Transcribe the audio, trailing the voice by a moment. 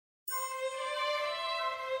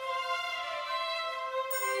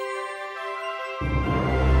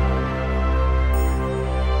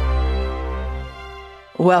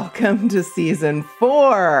Welcome to season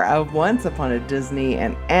 4 of Once Upon a Disney,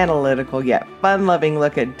 an analytical yet fun-loving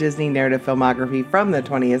look at Disney narrative filmography from the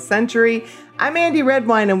 20th century. I'm Andy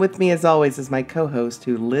Redwine, and with me as always is my co-host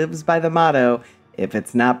who lives by the motto, if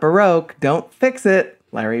it's not Baroque, don't fix it,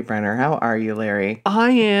 Larry Brenner. How are you, Larry?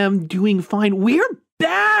 I am doing fine. We're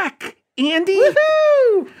back, Andy!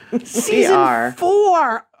 Woohoo! Season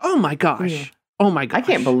 4! Oh my gosh. Oh my gosh. I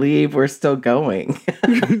can't believe we're still going.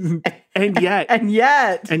 And yet,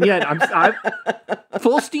 I'm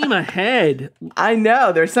full steam ahead. I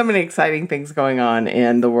know. There's so many exciting things going on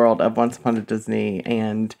in the world of Once Upon a Disney,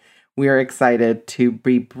 and we are excited to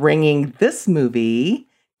be bringing this movie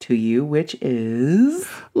to you, which is...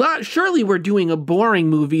 Surely we're doing a boring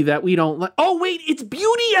movie that we don't like. Oh, wait, it's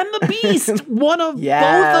Beauty and the Beast, one of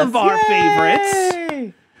both of our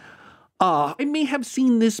favorites. I may have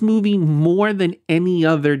seen this movie more than any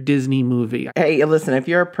other Disney movie. Hey, listen, if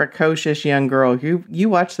you're a precocious young girl, you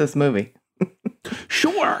watch this movie.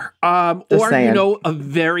 Sure. Or, saying. A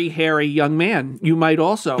very hairy young man. You might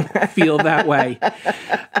also feel that way.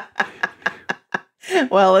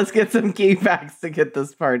 Well, let's get some key facts to get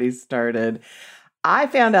this party started. I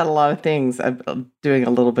found out a lot of things. I'm doing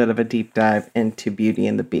a little bit of a deep dive into Beauty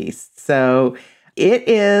and the Beast. So... it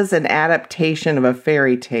is an adaptation of a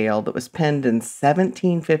fairy tale that was penned in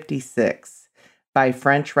 1756 by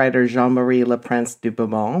French writer Jean-Marie Le Prince du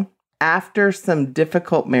Bourbon. After some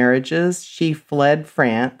difficult marriages, she fled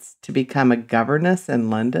France to become a governess in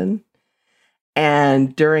London.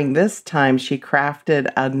 And during this time, she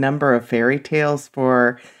crafted a number of fairy tales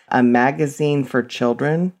for a magazine for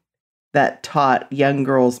children that taught young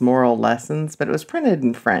girls moral lessons, but it was printed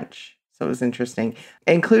in French. So it was interesting,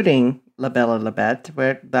 including La Belle et la Bête,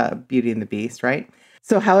 where the Beauty and the Beast, right?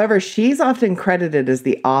 So, however, she's often credited as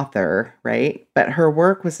the author, right? But her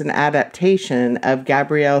work was an adaptation of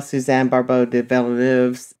Gabrielle Suzanne Barbeau de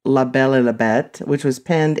Villeneuve's La Belle et la Bête, which was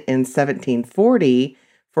penned in 1740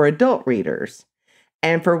 for adult readers,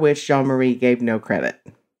 and for which Jean-Marie gave no credit.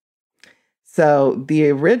 So the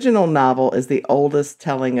original novel is the oldest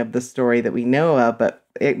telling of the story that we know of, but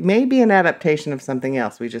it may be an adaptation of something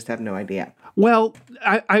else. We just have no idea. Well,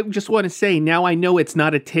 I just want to say, now I know it's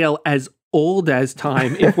not a tale as old as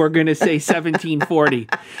time if we're going to say 1740.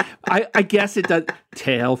 I guess it does.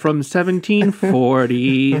 Tale from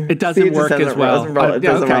 1740. It doesn't work as well. It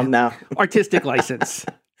doesn't roll now. Artistic license.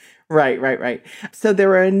 Right. So there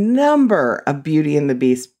were a number of Beauty and the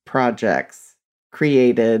Beast projects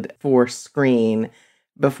created for screen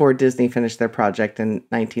before Disney finished their project in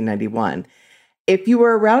 1991. If you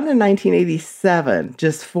were around in 1987,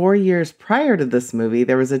 just 4 years prior to this movie,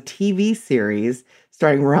 there was a TV series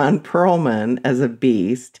starring Ron Perlman as a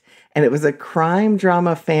beast, and it was a crime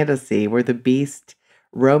drama fantasy where the beast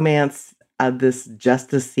romanced this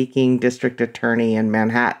justice-seeking district attorney in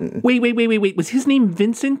Manhattan. Wait. Was his name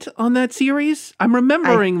Vincent on that series? I'm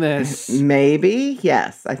remembering this. Maybe.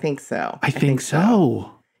 Yes, I think so. I think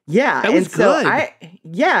so. Yeah. That was good.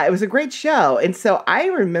 It was a great show. And so I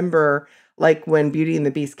remember, like, when Beauty and the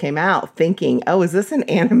Beast came out, thinking, oh, is this an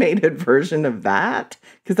animated version of that?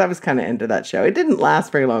 Because I was kind of into that show. It didn't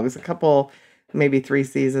last very long. It was a couple, maybe 3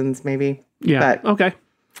 seasons, maybe. Yeah, okay.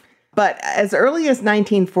 But as early as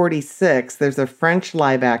 1946, there's a French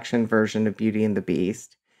live-action version of Beauty and the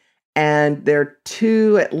Beast. And there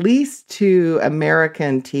are at least two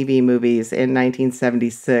American TV movies in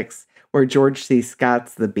 1976 where George C.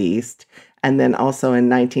 Scott's the Beast, and then also in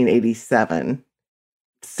 1987.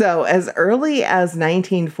 So as early as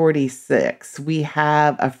 1946, we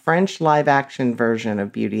have a French live-action version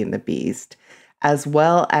of Beauty and the Beast, as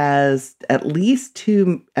well as at least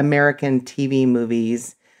 2 American TV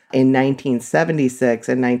movies in 1976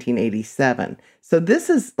 and 1987. So this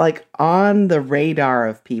is like on the radar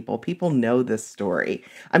of people. People know this story.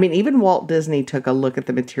 I mean, even Walt Disney took a look at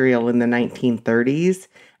the material in the 1930s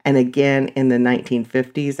and again in the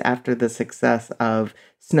 1950s after the success of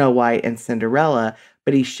Snow White and Cinderella,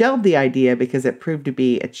 but he shelved the idea because it proved to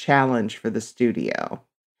be a challenge for the studio.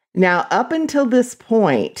 Now, up until this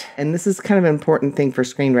point, and this is kind of an important thing for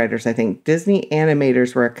screenwriters, I think, Disney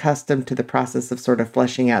animators were accustomed to the process of sort of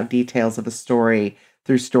fleshing out details of a story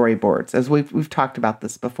through storyboards, as we've talked about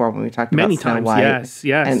this before when we talked many about Snow times, White yes.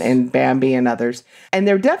 And Bambi and others. And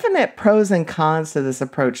there are definite pros and cons to this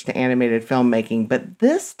approach to animated filmmaking, but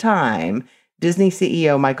this time, Disney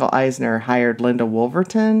CEO Michael Eisner hired Linda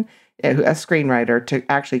Woolverton, a screenwriter, to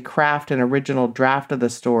actually craft an original draft of the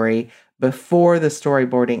story before the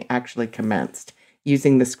storyboarding actually commenced,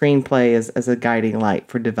 using the screenplay as a guiding light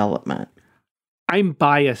for development. I'm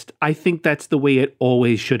biased. I think that's the way it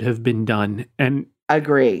always should have been done. And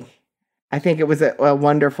agree. I think it was a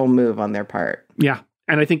wonderful move on their part. Yeah.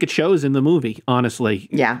 And I think it shows in the movie, honestly.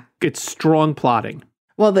 Yeah. It's strong plotting.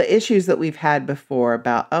 Well, the issues that we've had before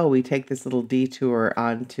about, we take this little detour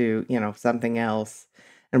onto, something else.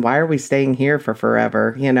 And why are we staying here for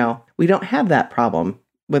forever? We don't have that problem.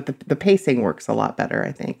 With the pacing works a lot better,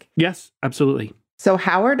 I think. Yes, absolutely. So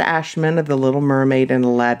Howard Ashman of The Little Mermaid and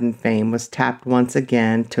Aladdin fame was tapped once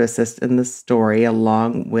again to assist in the story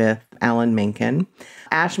along with Alan Menken.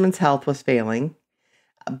 Ashman's health was failing,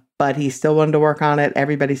 but he still wanted to work on it.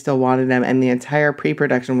 Everybody still wanted him, and the entire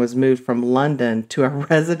pre-production was moved from London to a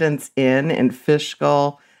residence inn in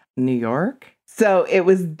Fishkill, New York. So it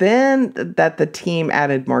was then that the team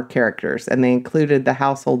added more characters, and they included the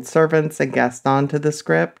household servants and Gaston to the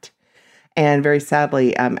script. And very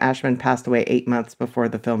sadly, Ashman passed away 8 months before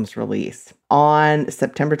the film's release. On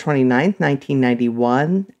September 29th,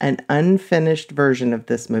 1991, an unfinished version of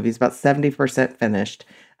this movie, it's about 70% finished,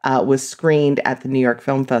 was screened at the New York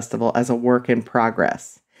Film Festival as a work in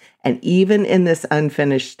progress. And even in this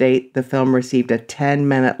unfinished state, the film received a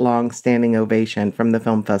 10-minute long standing ovation from the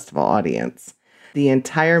film festival audience. The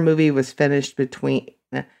entire movie was finished between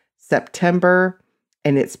September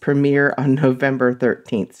and its premiere on November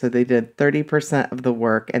 13th. So they did 30% of the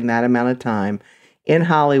work in that amount of time. In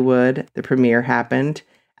Hollywood, the premiere happened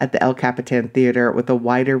at the El Capitan Theater with a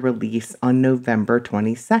wider release on November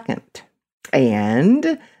 22nd.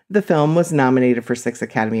 And the film was nominated for 6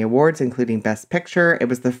 Academy Awards, including Best Picture. It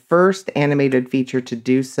was the first animated feature to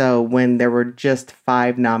do so when there were just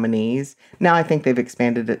 5 nominees. Now I think they've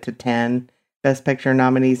expanded it to 10 Best Picture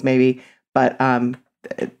nominees maybe, but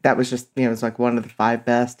that was just, it was like one of the 5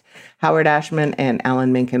 best. Howard Ashman and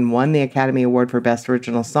Alan Menken won the Academy Award for Best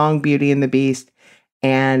Original Song, Beauty and the Beast,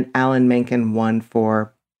 and Alan Menken won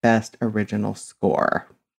for Best Original Score.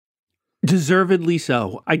 Deservedly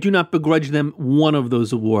so. I do not begrudge them one of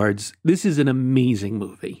those awards. This is an amazing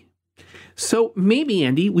movie. So maybe,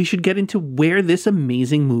 Andy, we should get into where this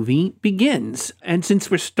amazing movie begins. And since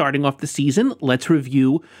we're starting off the season, let's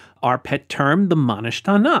review our pet term, the Ma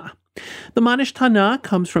Nishtana. The Ma Nishtana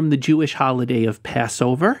comes from the Jewish holiday of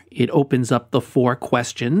Passover. It opens up the 4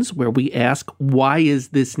 questions where we ask, why is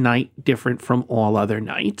this night different from all other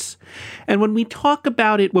nights? And when we talk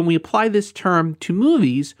about it, when we apply this term to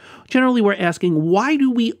movies, generally we're asking, why do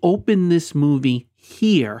we open this movie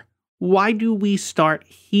here? Why do we start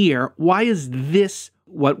here? Why is this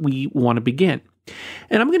what we want to begin?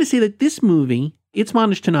 And I'm going to say that this movie, It's Ma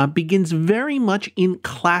Nishtana, begins very much in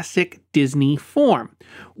classic Disney form.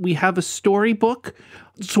 We have a storybook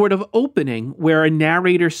sort of opening where a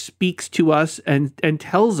narrator speaks to us and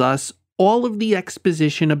tells us all of the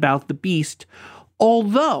exposition about the beast,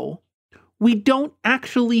 although we don't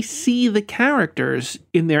actually see the characters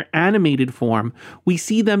in their animated form. We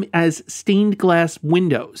see them as stained glass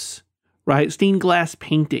windows, right? Stained glass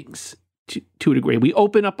paintings. To a degree. We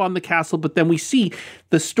open up on the castle, but then we see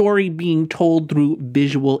the story being told through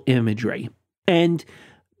visual imagery. And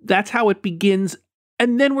that's how it begins.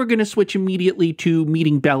 And then we're going to switch immediately to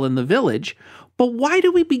meeting Belle in the village. But why do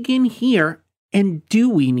we begin here? And do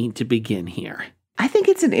we need to begin here? I think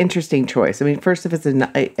it's an interesting choice. I mean, first, if it's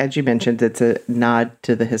as you mentioned, it's a nod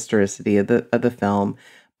to the historicity of the film.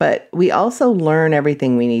 But we also learn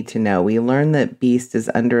everything we need to know. We learn that Beast is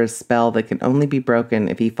under a spell that can only be broken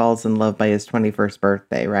if he falls in love by his 21st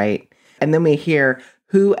birthday, right? And then we hear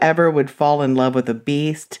whoever would fall in love with a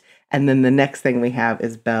beast. And then the next thing we have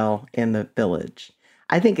is Belle in the village.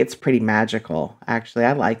 I think it's pretty magical, actually.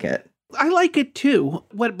 I like it. I like it too.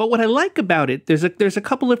 But what I like about it, there's a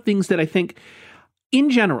couple of things that I think, in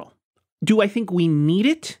general, do I think we need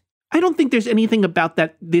it? I don't think there's anything about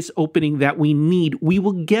this opening that we need. We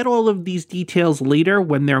will get all of these details later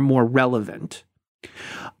when they're more relevant.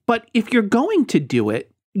 But if you're going to do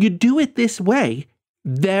it, you do it this way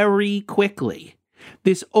very quickly.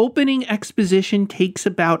 This opening exposition takes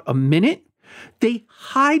about a minute. They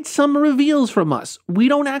hide some reveals from us. We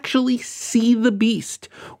don't actually see the beast.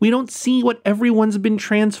 We don't see what everyone's been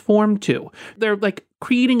transformed to. They're like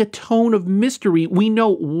creating a tone of mystery. We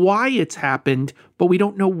know why it's happened, but we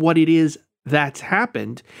don't know what it is that's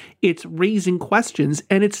happened. It's raising questions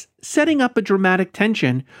and it's setting up a dramatic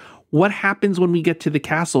tension. What happens when we get to the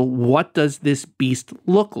castle? What does this beast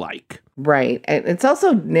look like? Right. And it's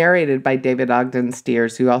also narrated by David Ogden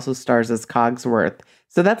Stiers, who also stars as Cogsworth.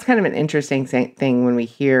 So that's kind of an interesting thing when we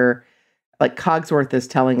hear, like, Cogsworth is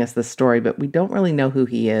telling us the story, but we don't really know who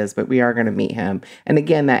he is, but we are going to meet him. And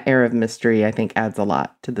again, that air of mystery, I think, adds a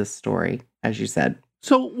lot to this story, as you said.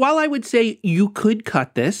 So while I would say you could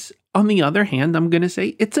cut this, on the other hand, I'm going to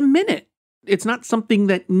say it's a minute. It's not something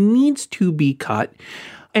that needs to be cut.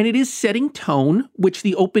 And it is setting tone, which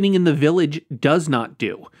the opening in the village does not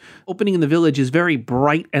do. Opening in the village is very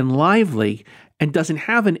bright and lively and doesn't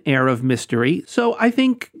have an air of mystery. So I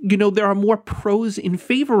think, there are more pros in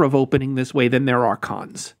favor of opening this way than there are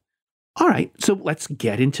cons. All right, so let's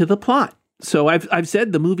get into the plot. So I've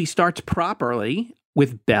said the movie starts properly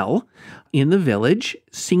with Belle in the village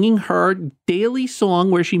singing her daily song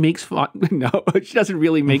where she makes fun. No, she doesn't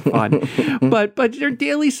really make fun. but her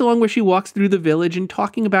daily song where she walks through the village and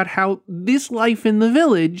talking about how this life in the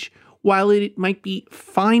village, while it might be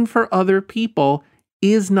fine for other people,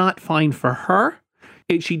 is not fine for her.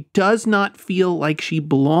 She does not feel like she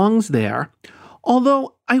belongs there.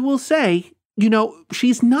 Although I will say,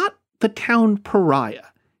 she's not the town pariah.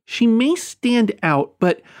 She may stand out,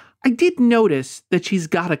 but I did notice that she's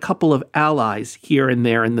got a couple of allies here and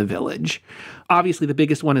there in the village. Obviously, the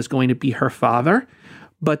biggest one is going to be her father,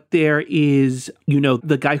 but there is,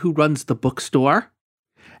 the guy who runs the bookstore.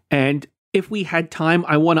 And if we had time,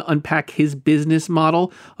 I want to unpack his business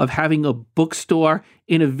model of having a bookstore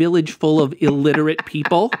in a village full of illiterate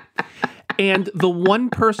people. And the one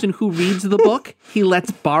person who reads the book, he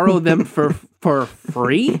lets borrow them for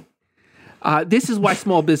free. This is why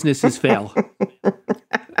small businesses fail.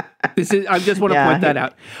 I just want to point that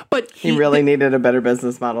out. But he really needed a better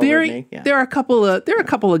business model than me. Yeah. There are a couple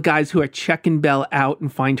of guys who are checking Belle out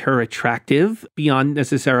and find her attractive beyond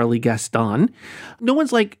necessarily Gaston. No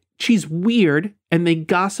one's like, she's weird, and they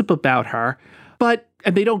gossip about her,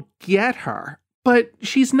 and they don't get her. But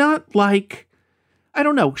she's not like, I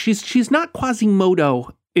don't know, she's not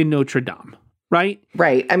Quasimodo in Notre Dame. Right?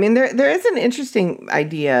 Right. I mean, there is an interesting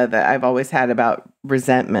idea that I've always had about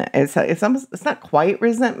resentment. It's not quite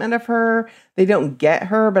resentment of her. They don't get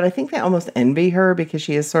her, but I think they almost envy her because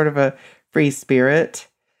she is sort of a free spirit.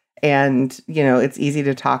 And, it's easy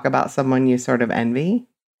to talk about someone you sort of envy.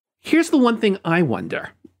 Here's the one thing I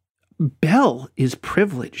wonder. Belle is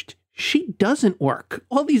privileged. She doesn't work.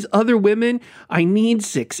 All these other women, I need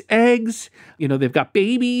 6 eggs. They've got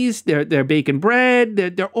babies. They're baking bread.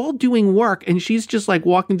 They're all doing work. And she's just like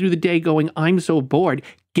walking through the day going, I'm so bored.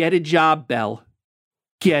 Get a job, Belle.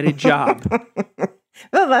 Get a job.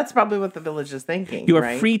 Well, that's probably what the village is thinking.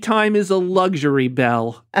 Your free time is a luxury,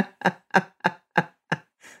 Belle.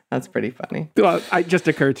 That's pretty funny. Well, it just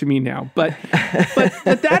occurred to me now. But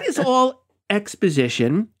that is all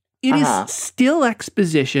exposition. It is still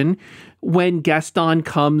exposition when Gaston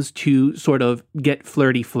comes to sort of get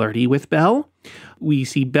flirty with Belle. We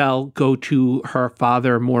see Belle go to her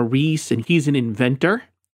father, Maurice, and he's an inventor,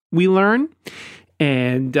 we learn.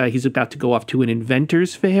 And he's about to go off to an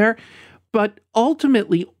inventor's fair. But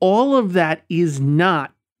ultimately, all of that is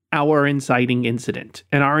not our inciting incident.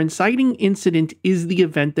 And our inciting incident is the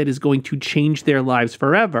event that is going to change their lives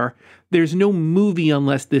forever. There's no movie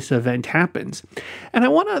unless this event happens. And I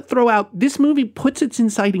want to throw out, this movie puts its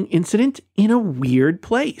inciting incident in a weird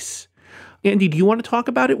place. Andy, do you want to talk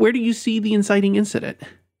about it? Where do you see the inciting incident?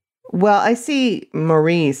 Well, I see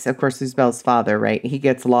Maurice, of course, who's Belle's father, right? He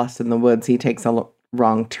gets lost in the woods. He takes a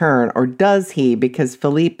wrong turn. Or does he? Because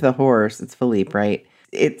Philippe the horse, it's Philippe, right?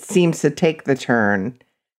 It seems to take the turn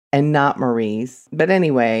and not Maurice. But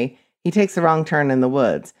anyway, he takes the wrong turn in the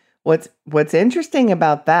woods. What's interesting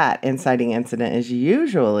about that inciting incident is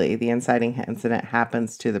usually the inciting incident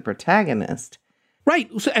happens to the protagonist.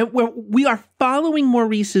 Right. So we are following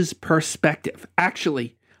Maurice's perspective.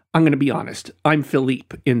 Actually, I'm going to be honest. I'm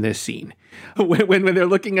Philippe in this scene. When they're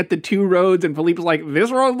looking at the 2 roads and Philippe's like,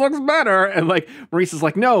 this road looks better. And Maurice is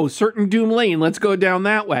like, no, certain doom lane. Let's go down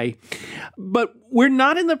that way. But we're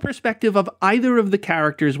not in the perspective of either of the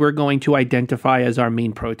characters we're going to identify as our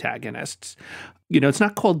main protagonists. It's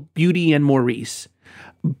not called Beauty and Maurice,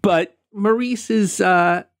 but Maurice is,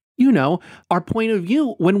 our point of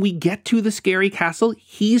view. When we get to the scary castle,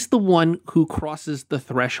 he's the one who crosses the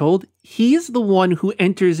threshold. He's the one who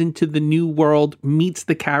enters into the new world, meets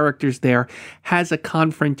the characters there, has a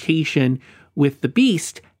confrontation with the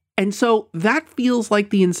beast. And so that feels like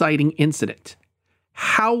the inciting incident.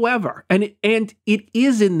 However, and it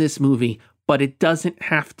is in this movie, but it doesn't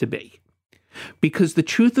have to be. Because the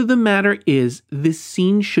truth of the matter is, this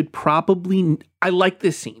scene should probably, I like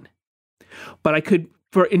this scene, but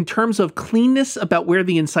in terms of cleanness about where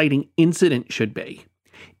the inciting incident should be,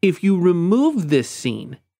 if you remove this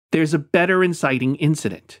scene, there's a better inciting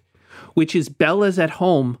incident, which is Bella's at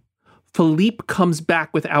home, Philippe comes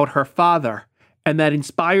back without her father, and that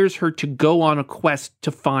inspires her to go on a quest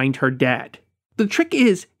to find her dad. The trick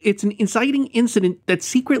is, it's an inciting incident that's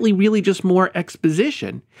secretly really just more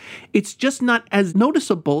exposition. It's just not as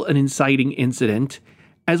noticeable an inciting incident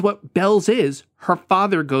as what Belle's is. Her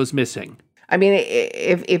father goes missing. I mean,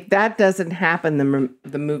 if that doesn't happen,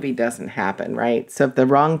 the movie doesn't happen, right? So if the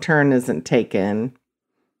wrong turn isn't taken,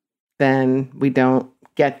 then we don't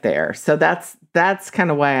get there. So that's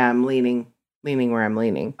kind of why I'm leaning where I'm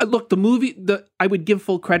leaning. Look, I would give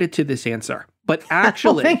full credit to this answer, but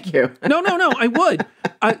actually, thank you. no, I would.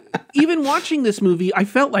 Even watching this movie, I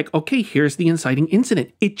felt like, okay, here's the inciting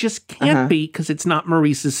incident. It just can't be because it's not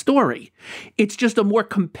Maurice's story. It's just a more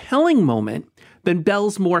compelling moment than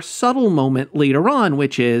Belle's more subtle moment later on,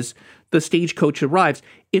 which is the stagecoach arrives.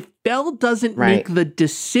 If Belle doesn't make the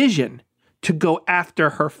decision to go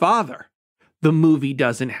after her father, the movie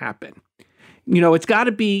doesn't happen. It's got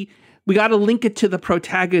to be, we got to link it to the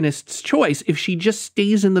protagonist's choice. If she just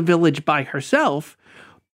stays in the village by herself,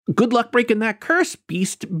 good luck breaking that curse,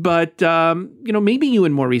 Beast. But, maybe you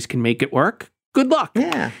and Maurice can make it work. Good luck.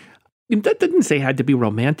 Yeah. That didn't say it had to be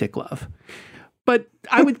romantic love. But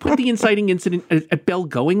I would put the inciting incident at Belle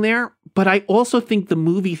going there. But I also think the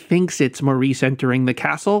movie thinks it's Maurice entering the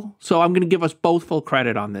castle. So I'm going to give us both full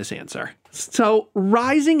credit on this answer. So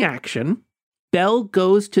rising action, Belle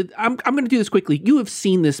goes to, I'm going to do this quickly. You have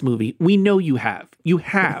seen this movie. We know you have. You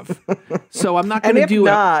have. So I'm not going to do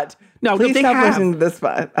it. No, please they stop have. Listening to this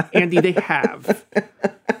one. Andy, they have.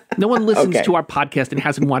 No one listens to our podcast and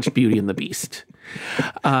hasn't watched Beauty and the Beast.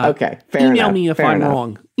 Okay, fair email enough. me if I'm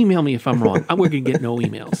wrong. Email me if I'm wrong. We're going to get no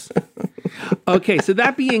emails. Okay, so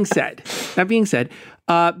that being said,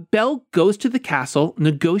 Belle goes to the castle,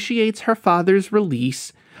 negotiates her father's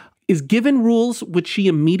release, is given rules which she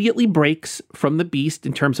immediately breaks from the Beast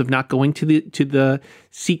in terms of not going to the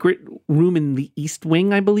secret room in the East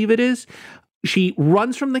Wing, I believe it is. She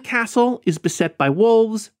runs from the castle, is beset by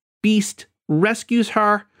wolves. Beast rescues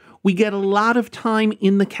her. We get a lot of time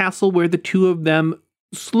in the castle where the two of them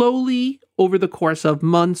slowly, over the course of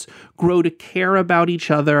months, grow to care about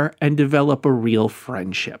each other and develop a real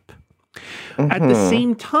friendship. At the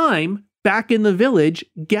same time, back in the village,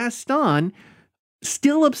 Gaston,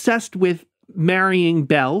 still obsessed with marrying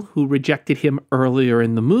Belle, who rejected him earlier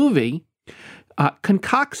in the movie,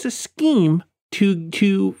 concocts a scheme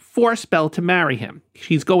to force Belle to marry him.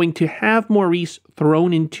 She's going to have Maurice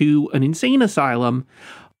thrown into an insane asylum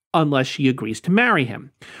unless she agrees to marry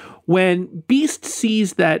him. When Beast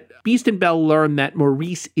and Belle learn that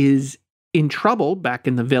Maurice is in trouble back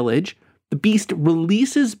in the village, the Beast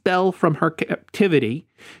releases Belle from her captivity.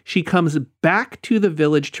 She comes back to the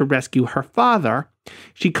village to rescue her father.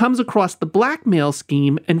 She comes across the blackmail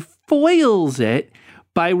scheme and foils it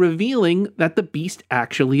by revealing that the Beast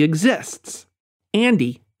actually exists.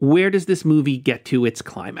 Andy, where does this movie get to its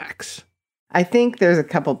climax? I think there's a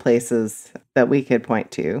couple places that we could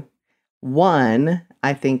point to. One,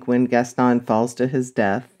 I think when Gaston falls to his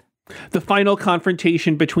death. The final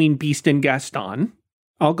confrontation between Beast and Gaston.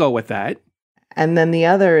 I'll go with that. And then the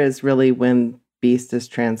other is really when Beast is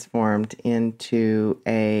transformed into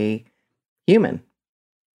a human,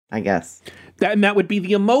 I guess. That would be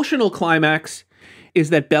the emotional climax, is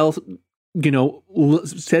that Belle,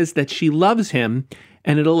 says that she loves him,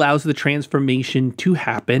 and it allows the transformation to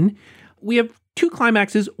happen. We have two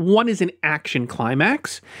climaxes. One is an action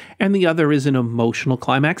climax, and the other is an emotional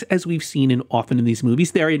climax, as we've seen often in these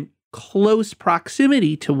movies. They're in close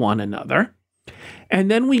proximity to one another. And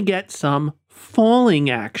then we get some falling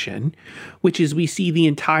action, which is we see the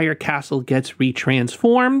entire castle gets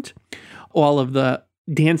retransformed. All of the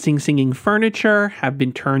dancing, singing furniture have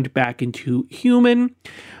been turned back into human.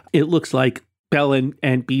 It looks like Belle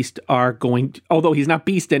and Beast are going to, although he's not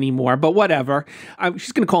Beast anymore, but whatever.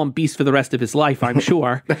 She's going to call him Beast for the rest of his life, I'm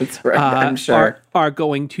sure. That's right, I'm sure. Are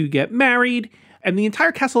going to get married. And the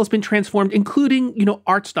entire castle has been transformed, including,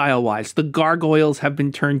 art style-wise. The gargoyles have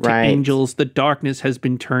been turned to angels. The darkness has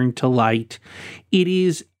been turned to light. It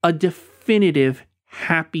is a definitive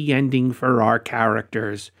happy ending for our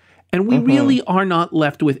characters. And we really are not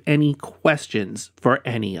left with any questions for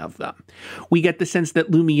any of them. We get the sense that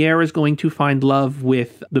Lumiere is going to find love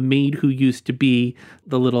with the maid who used to be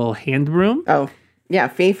the little hand broom. Oh, yeah,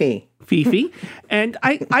 Fifi. And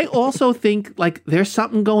I also think there's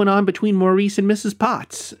something going on between Maurice and Mrs.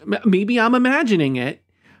 Potts. Maybe I'm imagining it,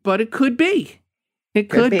 but it could be. It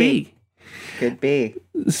could be. Could be.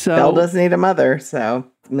 So Belle does need a mother, so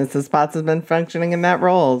Mrs. Potts has been functioning in that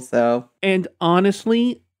role. So, and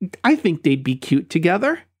honestly, I think they'd be cute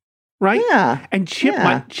together, right? Yeah. And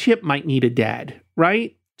Chip might need a dad,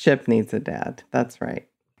 right? Chip needs a dad. That's right.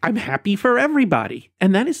 I'm happy for everybody.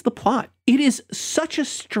 And that is the plot. It is such a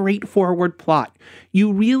straightforward plot.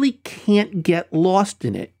 You really can't get lost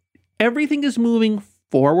in it. Everything is moving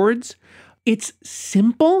forwards. It's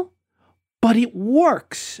simple, but it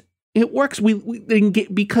works. It works.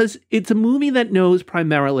 Because it's a movie that knows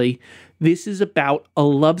primarily this is about a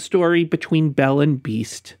love story between Belle and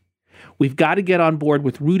Beast. We've got to get on board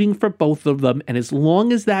with rooting for both of them. And as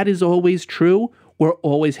long as that is always true, we're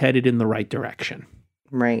always headed in the right direction.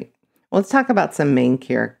 Right. Well, let's talk about some main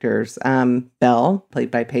characters. Belle,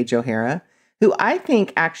 played by Paige O'Hara, who I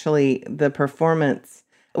think actually the performance,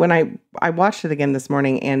 when I watched it again this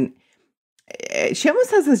morning, and she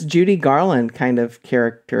almost has this Judy Garland kind of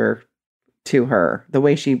character to her, the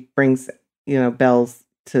way she brings, Belle's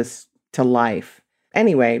to life.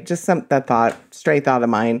 Anyway, just stray thought of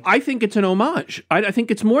mine. I think it's an homage. I think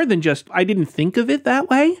it's more than just, I didn't think of it that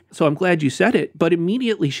way, so I'm glad you said it. But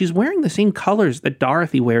immediately, she's wearing the same colors that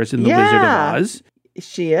Dorothy wears in The Wizard of Oz.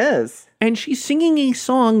 She is. And she's singing a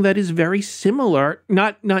song that is very similar,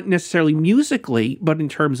 not necessarily musically, but in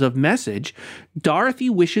terms of message. Dorothy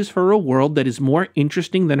wishes for a world that is more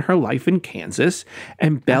interesting than her life in Kansas.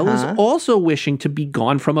 And Belle is also wishing to be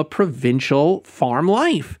gone from a provincial farm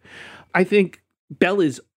life. I think Belle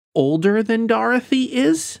is older than Dorothy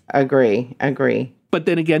is. Agree. But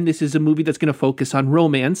then again, this is a movie that's going to focus on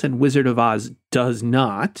romance, and Wizard of Oz does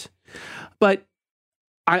not. But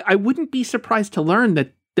I wouldn't be surprised to learn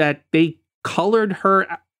that they colored her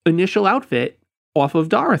initial outfit off of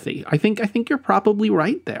Dorothy. I think you're probably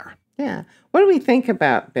right there. Yeah. What do we think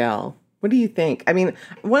about Belle? What do you think? I mean,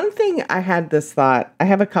 one thing I had this thought, I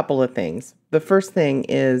have a couple of things. The first thing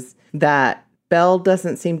is that Belle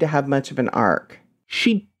doesn't seem to have much of an arc.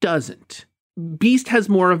 She doesn't. Beast has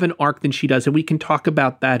more of an arc than she does, and we can talk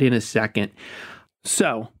about that in a second.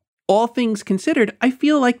 So, all things considered, I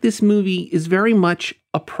feel like this movie is very much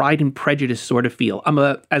a Pride and Prejudice sort of feel. I'm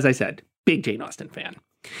as I said, big Jane Austen fan.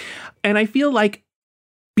 And I feel like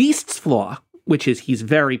Beast's flaw, which is he's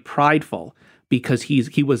very prideful because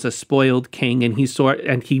he was a spoiled king and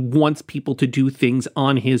he wants people to do things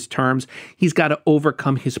on his terms. He's got to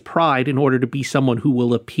overcome his pride in order to be someone who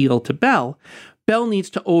will appeal to Belle. Belle needs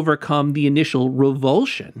to overcome the initial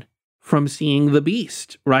revulsion from seeing the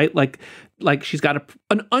Beast, right? Like she's got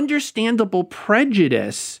an understandable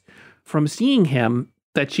prejudice from seeing him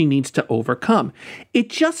that she needs to overcome. It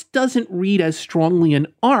just doesn't read as strongly an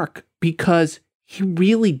arc because he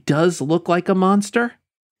really does look like a monster.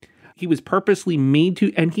 He was purposely made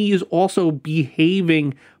to, and he is also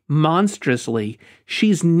behaving monstrously.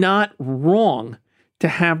 She's not wrong to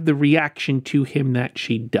have the reaction to him that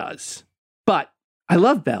she does. But I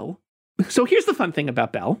love Belle. So here's the fun thing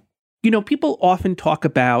about Belle. People often talk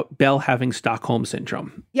about Belle having Stockholm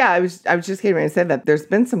Syndrome. Yeah, I was just getting ready to say that there's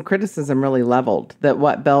been some criticism really leveled that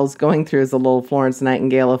what Belle's going through is a little Florence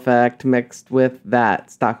Nightingale effect mixed with that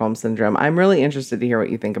Stockholm Syndrome. I'm really interested to hear what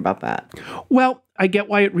you think about that. Well, I get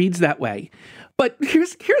why it reads that way. But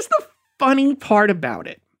here's the funny part about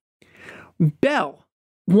it. Belle,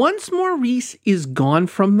 once Maurice is gone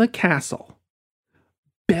from the castle,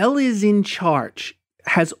 Belle is in charge,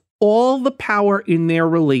 has all the power in their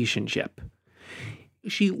relationship.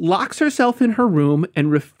 She locks herself in her room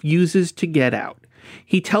and refuses to get out.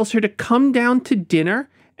 He tells her to come down to dinner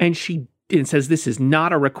and says this is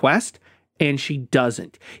not a request, and she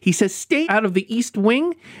doesn't. He says stay out of the East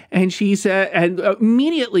Wing, and she said, and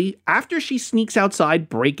immediately after she sneaks outside,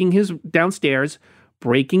 breaking his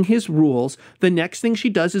rules, the next thing she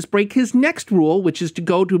does is break his next rule, which is to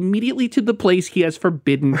go immediately to the place he has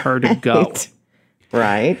forbidden her to go.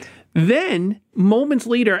 Right. Then, moments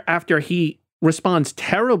later, after he responds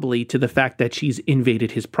terribly to the fact that she's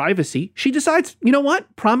invaded his privacy, she decides, you know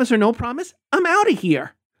what? Promise or no promise, I'm out of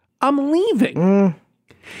here. I'm leaving.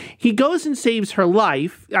 He goes and saves her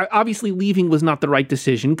life. Obviously, leaving was not the right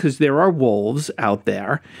decision because there are wolves out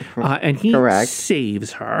there. And he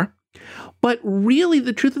saves her. But really,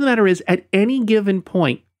 the truth of the matter is, at any given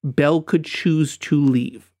point, Belle could choose to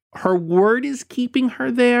leave. Her word is keeping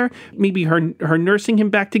her there. Maybe her nursing him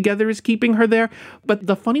back together is keeping her there. But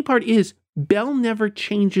the funny part is, Belle never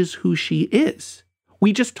changes who she is.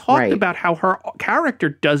 We just talked about how her character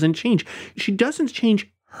doesn't change. She doesn't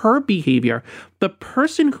change her behavior. The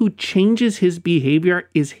person who changes his behavior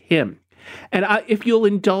is him. And if you'll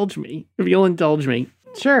indulge me.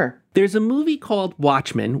 Sure. There's a movie called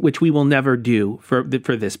Watchmen, which we will never do for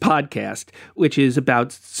this podcast, which is about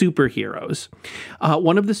superheroes.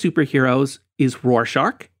 One of the superheroes is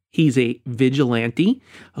Rorschach. He's a vigilante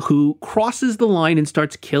who crosses the line and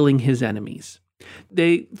starts killing his enemies.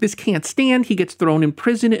 This can't stand. He gets thrown in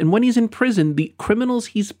prison. And when he's in prison, the criminals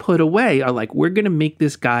he's put away are like, we're going to make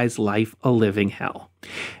this guy's life a living hell.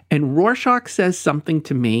 And Rorschach says something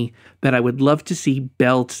to me that I would love to see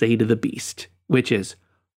Belle say to the Beast, which is,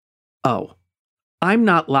 oh, I'm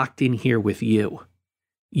not locked in here with you.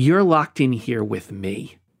 You're locked in here with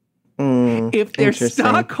me. If there's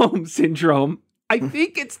Stockholm Syndrome, I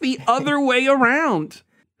think it's the other way around.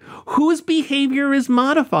 Whose behavior is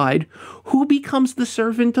modified? Who becomes the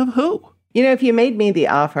servant of who? You know, if you made me the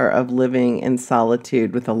offer of living in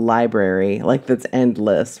solitude with a library, like that's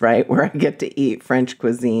endless, right, where I get to eat French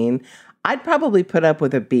cuisine, I'd probably put up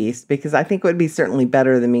with a beast because I think it would be certainly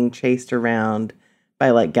better than being chased around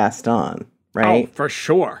by like Gaston, right? Oh, for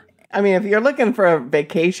sure. I mean, if you're looking for a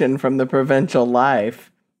vacation from the provincial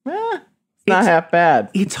life, it's not half bad.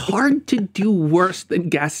 It's hard to do worse than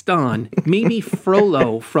Gaston. Maybe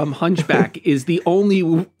Frollo from Hunchback is the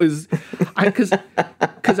only because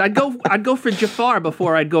I'd go for Jafar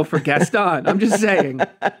before I'd go for Gaston. I'm just saying.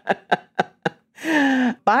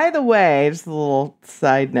 By the way, just a little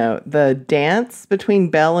side note, the dance between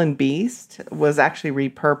Belle and Beast was actually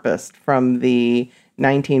repurposed from the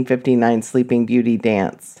 1959 Sleeping Beauty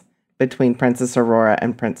dance between Princess Aurora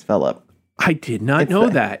and Prince Philip. I did not know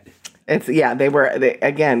that. They were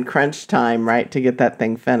again, crunch time, right, to get that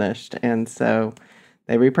thing finished. And so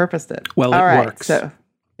they repurposed it. Well, it works. So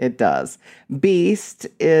it does. Beast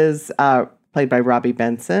is played by Robbie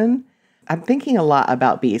Benson. I'm thinking a lot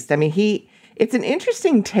about Beast. I mean, it's an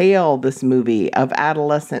interesting tale, this movie, of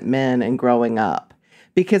adolescent men and growing up.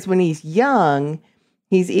 Because when he's young,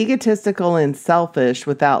 he's egotistical and selfish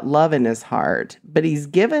without love in his heart. But he's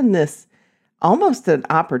given this almost an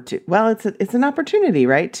opportunity. Well, it's an opportunity,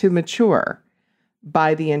 right, to mature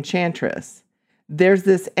by the Enchantress. There's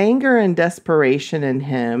this anger and desperation in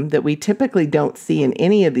him that we typically don't see in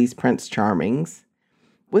any of these Prince Charmings,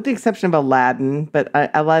 with the exception of Aladdin. But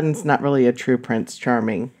Aladdin's not really a true Prince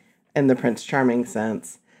Charming in the Prince Charming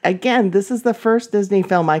sense. Again, this is the first Disney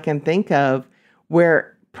film I can think of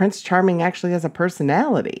where Prince Charming actually has a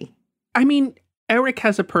personality. I mean, Eric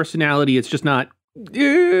has a personality. It's just not...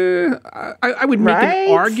 I would make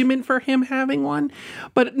an argument for him having one.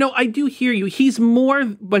 But no, I do hear you. He's more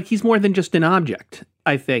than just an object,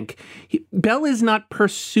 I think. Belle is not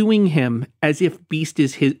pursuing him as if Beast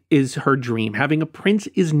is her dream. Having a prince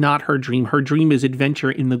is not her dream. Her dream is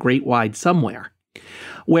adventure in the great wide somewhere.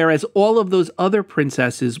 Whereas all of those other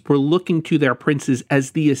princesses were looking to their princes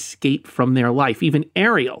as the escape from their life. Even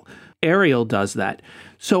Ariel does that.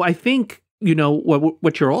 So I think, you know,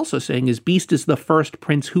 what you're also saying is Beast is the first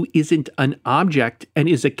prince who isn't an object and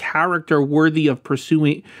is a character worthy of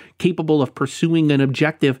capable of pursuing an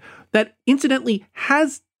objective that incidentally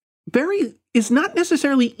is not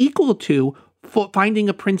necessarily equal to finding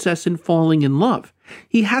a princess and falling in love.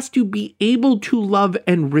 He has to be able to love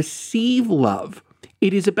and receive love.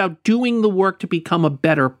 It is about doing the work to become a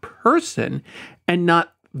better person and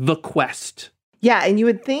not the quest. Yeah, and you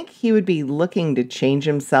would think he would be looking to change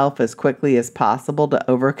himself as quickly as possible to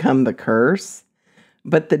overcome the curse,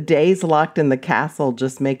 but the days locked in the castle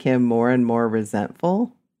just make him more and more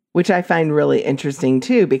resentful, which I find really interesting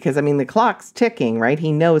too, because, I mean, the clock's ticking, right?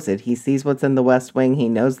 He knows it. He sees what's in the West Wing. He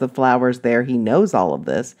knows the flowers there. He knows all of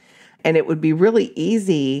this. And it would be really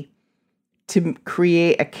easy to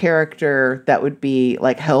create a character that would be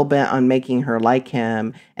like hell-bent on making her like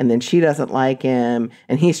him, and then she doesn't like him,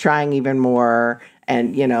 and he's trying even more,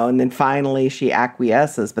 and, you know, and then finally she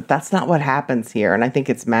acquiesces. But that's not what happens here, and I think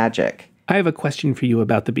it's magic. I have a question for you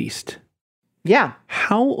about the Beast. Yeah.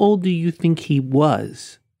 How old do you think he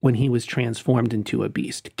was when he was transformed into a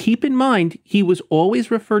beast? Keep in mind, he was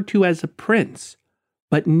always referred to as a prince,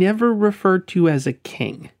 but never referred to as a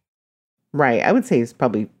king. Right. I would say he's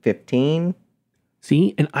probably 15.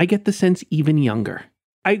 See, and I get the sense even younger.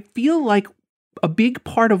 I feel like a big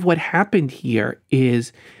part of what happened here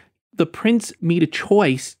is the prince made a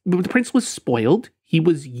choice. The prince was spoiled. He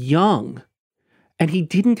was young, and he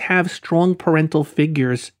didn't have strong parental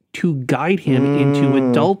figures to guide him into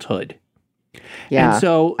adulthood. Yeah, and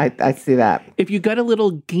so I see that. If you got a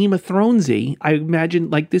little Game of Thronesy, I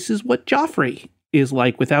imagine like this is what Joffrey is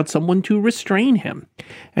like without someone to restrain him.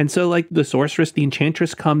 And so like the sorceress, the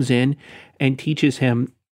enchantress comes in and teaches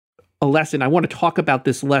him a lesson. I want to talk about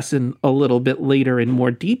this lesson a little bit later in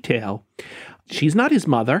more detail. She's not his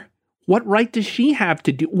mother. What right does she have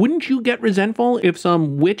to do? Wouldn't you get resentful if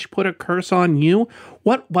some witch put a curse on you?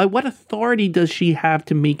 By what authority does she have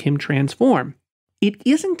to make him transform? It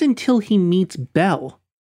isn't until he meets Belle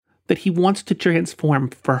that he wants to transform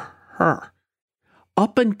for her.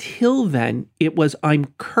 Up until then, it was, I'm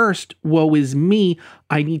cursed, woe is me,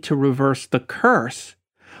 I need to reverse the curse.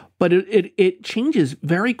 But it changes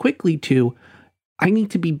very quickly to, I need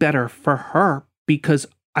to be better for her because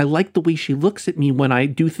I like the way she looks at me when I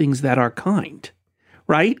do things that are kind,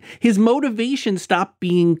 right? His motivations stop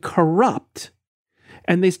being corrupt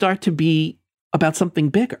and they start to be about something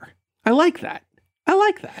bigger. I like that.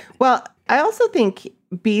 Well, I also think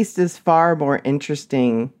Beast is far more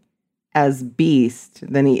interesting as Beast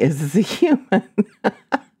than he is as a human.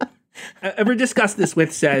 Ever discussed this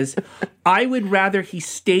with says, I would rather he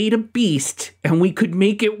stayed a beast and we could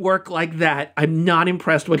make it work like that. I'm not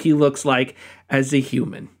impressed what he looks like as a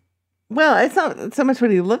human. Well, it's not so much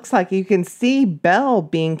what he looks like. You can see Belle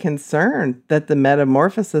being concerned that the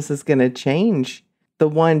metamorphosis is going to change the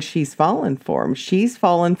one she's fallen for. She's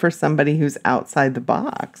fallen for somebody who's outside the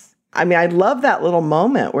box. I mean, I love that little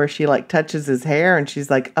moment where she like touches his hair and she's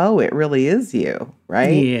like, oh, it really is you,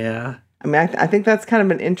 right? Yeah. I mean, I think that's kind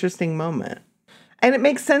of an interesting moment. And it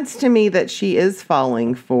makes sense to me that she is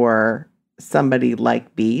falling for somebody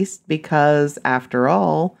like Beast because, after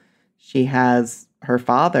all, she has her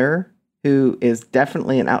father, who is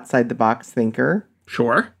definitely an outside-the-box thinker.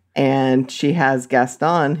 Sure. And she has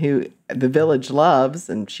Gaston, who the village loves,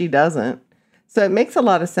 and she doesn't. So it makes a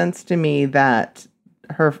lot of sense to me that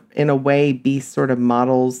her, in a way, Beast sort of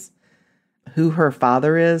models who her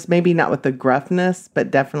father is, maybe not with the gruffness,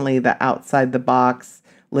 but definitely the outside the box,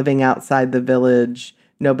 living outside the village,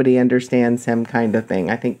 nobody understands him kind of thing.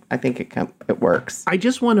 I think it works. I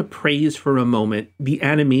just want to praise for a moment the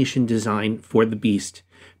animation design for the Beast,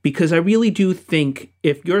 because I really do think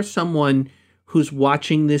if you're someone who's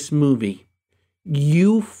watching this movie,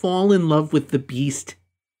 you fall in love with the Beast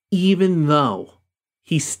even though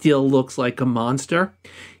he still looks like a monster.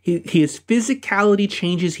 His physicality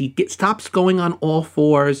changes. He stops going on all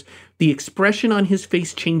fours. The expression on his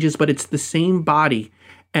face changes, but it's the same body.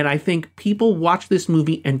 And I think people watch this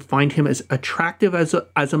movie and find him as attractive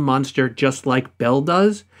as a monster, just like Belle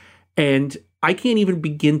does. And I can't even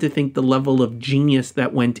begin to think the level of genius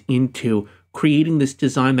that went into creating this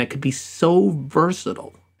design that could be so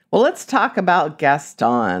versatile. Well, let's talk about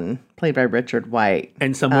Gaston, played by Richard White.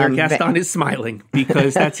 And somewhere Gaston is smiling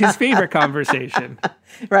because that's his favorite conversation.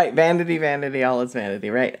 Right. Vanity, vanity, all is vanity,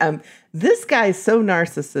 right? This guy is so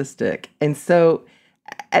narcissistic. And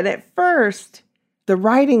at first, the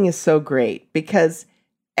writing is so great because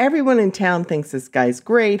everyone in town thinks this guy's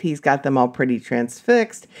great. He's got them all pretty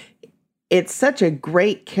transfixed. It's such a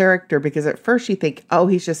great character because at first you think, oh,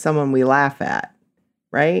 he's just someone we laugh at,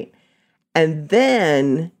 right? And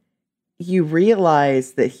then you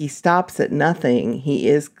realize that he stops at nothing. He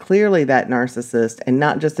is clearly that narcissist, and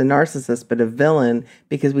not just a narcissist, but a villain,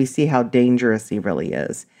 because we see how dangerous he really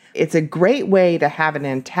is. It's a great way to have an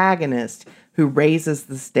antagonist who raises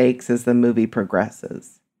the stakes as the movie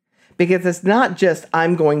progresses. Because it's not just,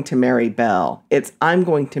 I'm going to marry Belle. It's, I'm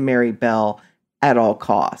going to marry Belle at all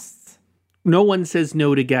costs. No one says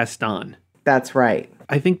no to Gaston. That's right.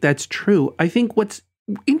 I think that's true. I think what's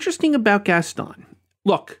interesting about Gaston,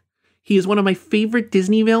 look, he is one of my favorite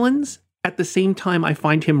Disney villains. At the same time, I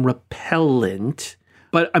find him repellent,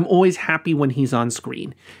 but I'm always happy when he's on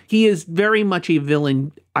screen. He is very much a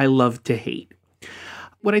villain I love to hate.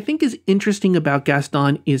 What I think is interesting about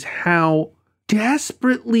Gaston is how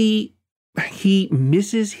desperately he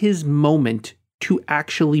misses his moment to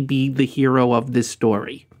actually be the hero of this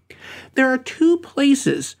story. There are two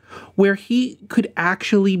places where he could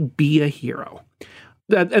actually be a hero.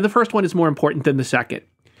 And the first one is more important than the second.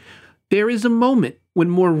 There is a moment when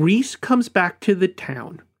Maurice comes back to the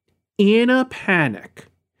town in a panic,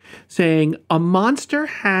 saying, a monster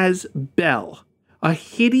has Belle, a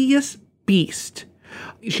hideous beast.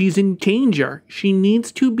 She's in danger. She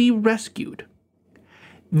needs to be rescued.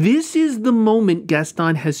 This is the moment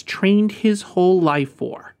Gaston has trained his whole life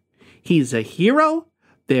for. He's a hero.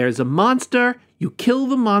 There's a monster. You kill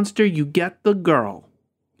the monster. You get the girl.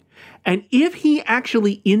 And if he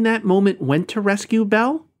actually in that moment went to rescue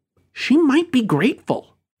Belle, she might be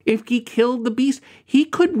grateful. If he killed the beast, he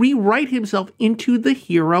could rewrite himself into the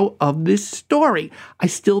hero of this story. I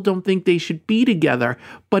still don't think they should be together,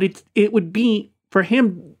 but it would be, for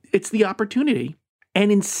him, it's the opportunity.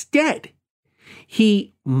 And instead,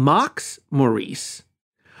 he mocks Maurice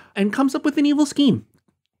and comes up with an evil scheme.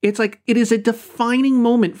 It's like, it is a defining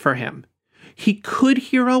moment for him. He could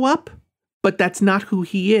hero up, but that's not who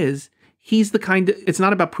he is. He's the kind of, it's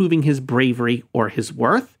not about proving his bravery or his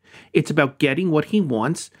worth. It's about getting what he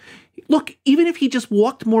wants. Look, even if he just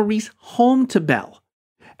walked Maurice home to Belle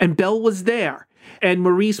and Belle was there and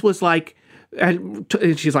Maurice was like, and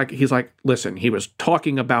he's like, listen, he was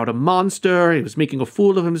talking about a monster. He was making a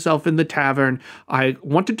fool of himself in the tavern. I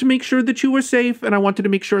wanted to make sure that you were safe and I wanted to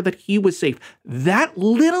make sure that he was safe. That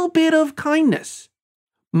little bit of kindness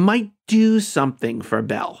might do something for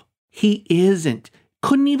Belle. He isn't.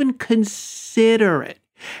 Couldn't even consider it.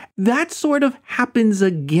 That sort of happens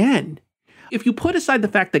again. If you put aside the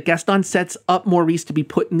fact that Gaston sets up Maurice to be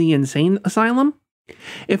put in the insane asylum,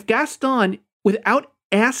 if Gaston, without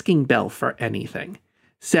asking Belle for anything.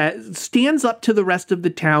 Stands up to the rest of the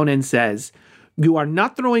town and says, "You are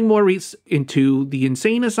not throwing Maurice into the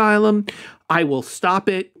insane asylum. I will stop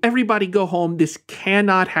it. Everybody go home. This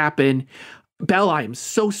cannot happen. Belle, I am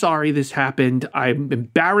so sorry this happened. I'm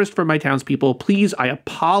embarrassed for my townspeople. Please, I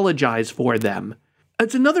apologize for them."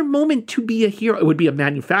 It's another moment to be a hero. It would be a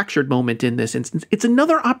manufactured moment in this instance. It's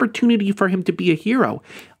another opportunity for him to be a hero.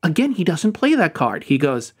 Again, he doesn't play that card. He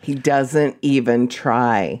goes... He doesn't even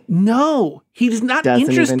try. No, he's not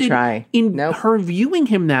interested in her viewing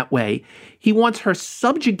him that way. He wants her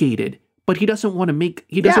subjugated, but he doesn't want to make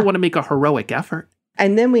a heroic effort.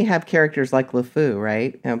 And then we have characters like LeFou,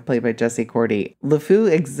 right? Played by Jesse Cordy.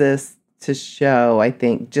 LeFou exists to show, I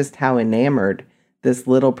think, just how enamored this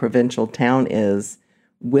little provincial town is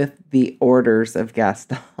with the orders of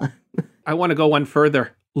Gaston. I want to go one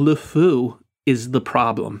further. LeFou is the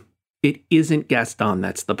problem. It isn't Gaston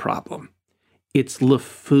that's the problem. It's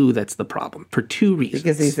LeFou that's the problem for two reasons.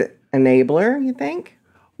 Because he's an enabler, you think?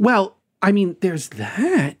 Well, I mean, there's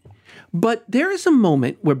that. But there is a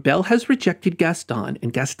moment where Belle has rejected Gaston,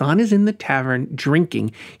 and Gaston is in the tavern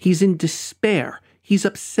drinking. He's in despair. He's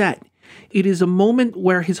upset. It is a moment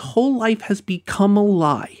where his whole life has become a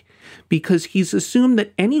lie because he's assumed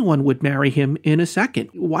that anyone would marry him in a second.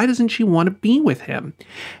 Why doesn't she want to be with him?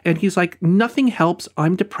 And he's like, nothing helps.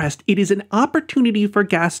 I'm depressed. It is an opportunity for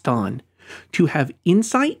Gaston to have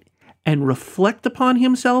insight and reflect upon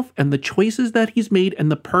himself and the choices that he's made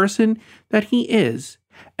and the person that he is.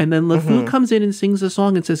 And then LeFou comes in and sings a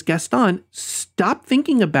song and says, Gaston, stop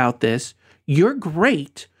thinking about this. You're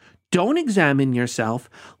great. Don't examine yourself.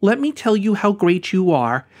 Let me tell you how great you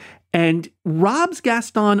are. And robs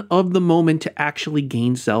Gaston of the moment to actually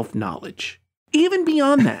gain self-knowledge. Even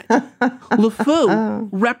beyond that, LeFou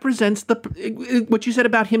represents what you said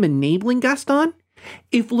about him enabling Gaston.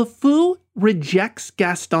 If LeFou rejects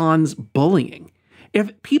Gaston's bullying,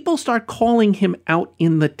 if people start calling him out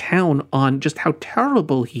in the town on just how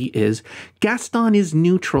terrible he is, Gaston is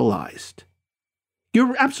neutralized.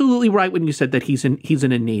 You're absolutely right when you said that he's an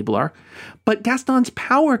enabler, but Gaston's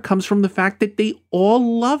power comes from the fact that they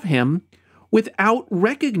all love him without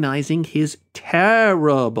recognizing his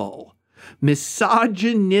terrible,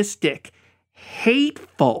 misogynistic,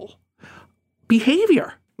 hateful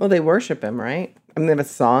behavior. Well, they worship him, right? I mean, they have a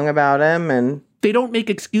song about him, and they don't make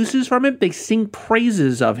excuses from him. They sing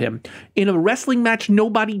praises of him. In a wrestling match,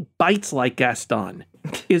 nobody bites like Gaston.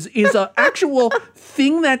 Is an actual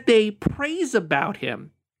thing that they praise about him.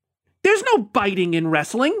 There's no biting in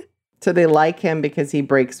wrestling. So they like him because he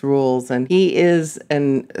breaks rules, and he is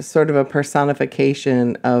sort of a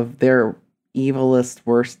personification of their evilest,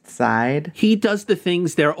 worst side. He does the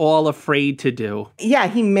things they're all afraid to do. Yeah,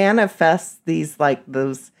 he manifests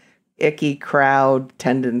those icky crowd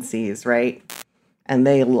tendencies, right? And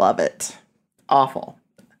they love it. Awful.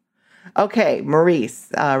 Okay, Maurice,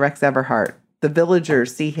 Rex Everhart. The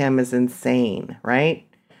villagers see him as insane, right?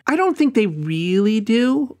 I don't think they really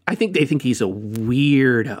do. I think they think he's a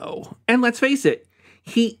weirdo. And let's face it,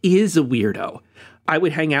 he is a weirdo. I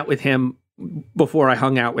would hang out with him before I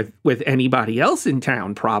hung out with anybody else in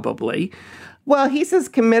town, probably. Well, he's as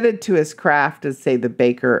committed to his craft as, say, the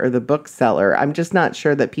baker or the bookseller. I'm just not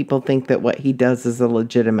sure that people think that what he does is a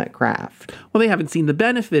legitimate craft. Well, they haven't seen the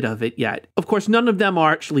benefit of it yet. Of course, none of them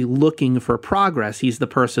are actually looking for progress. He's the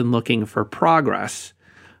person looking for progress,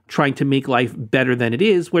 trying to make life better than it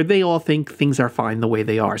is, where they all think things are fine the way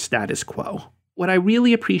they are, status quo. What I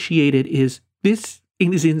really appreciated is this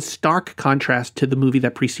is in stark contrast to the movie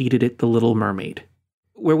that preceded it, The Little Mermaid,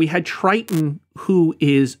 where we had Triton, who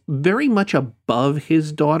is very much above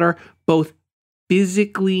his daughter, both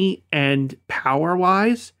physically and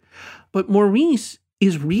power-wise. But Maurice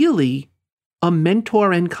is really a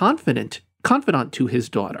mentor and confidant to his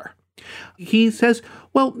daughter. He says,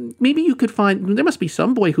 well, maybe you could there must be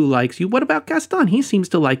some boy who likes you. What about Gaston? He seems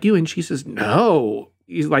to like you. And she says, no.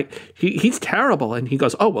 He's like, he's terrible. And he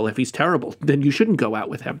goes, oh, well, if he's terrible, then you shouldn't go out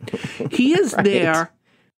with him. He is right. There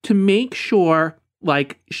to make sure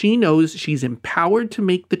she knows she's empowered to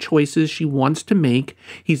make the choices she wants to make.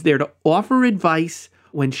 He's there to offer advice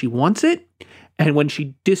when she wants it. And when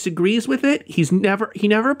she disagrees with it, he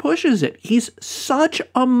never pushes it. He's such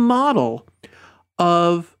a model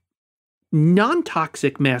of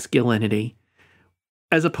non-toxic masculinity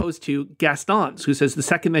as opposed to Gaston's, who says, the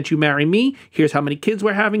second that you marry me, here's how many kids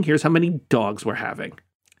we're having, here's how many dogs we're having.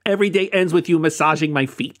 Every day ends with you massaging my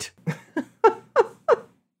feet.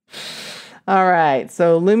 All right.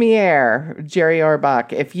 So Lumiere, Jerry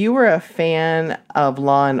Orbach. If you were a fan of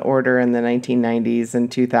Law and Order in the 1990s and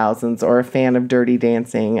 2000s or a fan of Dirty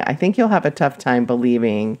Dancing, I think you'll have a tough time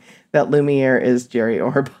believing that Lumiere is Jerry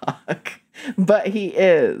Orbach. But he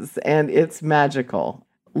is, and it's magical.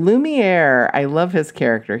 Lumiere, I love his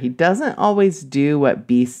character. He doesn't always do what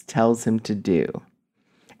Beast tells him to do.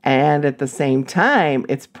 And at the same time,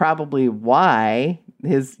 it's probably why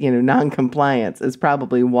his, non-compliance is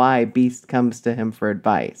probably why Beast comes to him for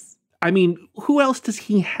advice. I mean, who else does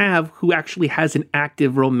he have who actually has an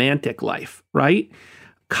active romantic life, right?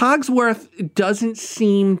 Cogsworth doesn't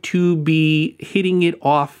seem to be hitting it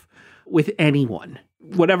off with anyone,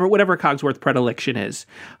 whatever Cogsworth's predilection is.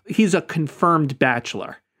 He's a confirmed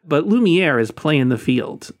bachelor, but Lumiere is playing the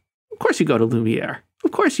field. Of course you go to Lumiere. Of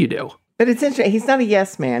course you do. But it's interesting. He's not a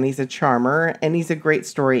yes man. He's a charmer, and he's a great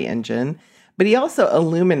story engine. But he also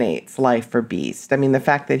illuminates life for Beast. I mean, the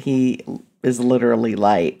fact that he is literally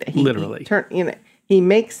light. He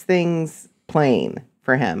makes things plain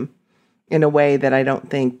for him in a way that I don't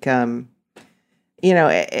think,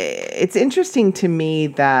 it's interesting to me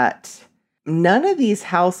that none of these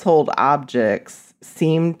household objects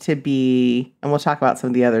seem to be, and we'll talk about some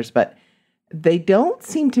of the others, but they don't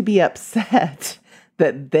seem to be upset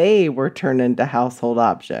that they were turned into household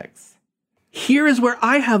objects. Here is where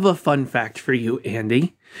I have a fun fact for you,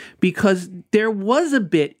 Andy, because there was a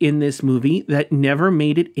bit in this movie that never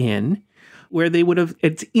made it in, where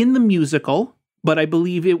it's in the musical, but I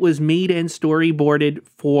believe it was made and storyboarded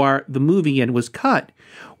for the movie and was cut,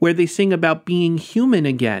 where they sing about being human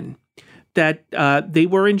again, that they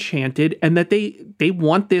were enchanted and that they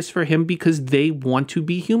want this for him because they want to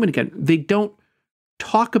be human again. They don't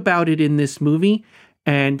talk about it in this movie,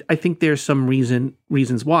 and I think there's some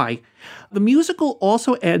reasons why. The musical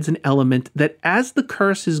also adds an element that as the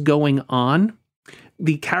curse is going on,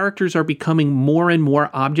 the characters are becoming more and more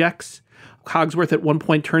objects. Cogsworth at one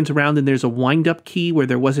point turns around and there's a wind-up key where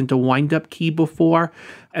there wasn't a wind-up key before.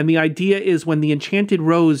 And the idea is when the enchanted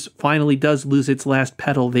rose finally does lose its last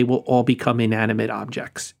petal, they will all become inanimate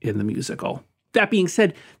objects in the musical. That being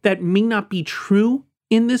said, that may not be true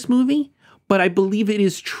in this movie, but I believe it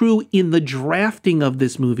is true in the drafting of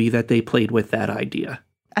this movie that they played with that idea.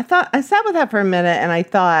 I sat with that for a minute and I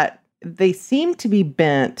thought they seem to be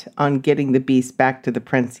bent on getting the Beast back to the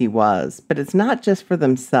prince he was, but it's not just for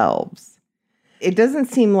themselves. It doesn't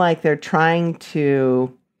seem like they're trying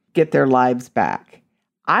to get their lives back.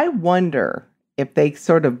 I wonder if they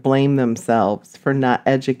sort of blame themselves for not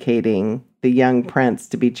educating the young prince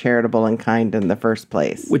to be charitable and kind in the first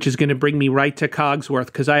place. Which is going to bring me right to Cogsworth,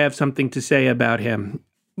 because I have something to say about him.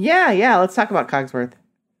 Yeah, let's talk about Cogsworth.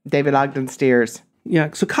 David Ogden Stiers. Yeah,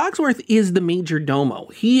 so Cogsworth is the major domo.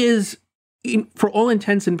 He is, for all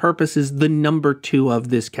intents and purposes, the number 2 of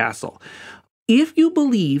this castle. If you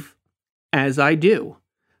believe, as I do,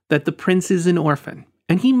 that the prince is an orphan,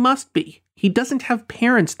 and he must be. He doesn't have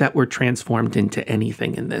parents that were transformed into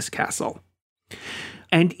anything in this castle.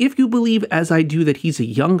 And if you believe, as I do, that he's a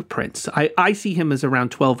young prince, I see him as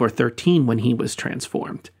around 12 or 13 when he was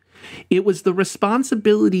transformed. It was the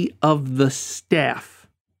responsibility of the staff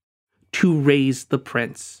to raise the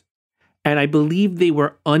prince. And I believe they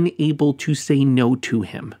were unable to say no to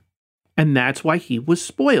him. And that's why he was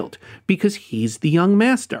spoiled, because he's the young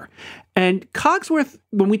master. And Cogsworth,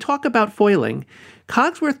 when we talk about foiling,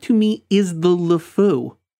 Cogsworth to me is the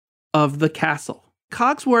LeFou of the castle.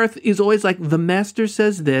 Cogsworth is always like, the master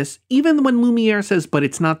says this, even when Lumiere says, but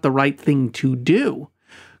it's not the right thing to do.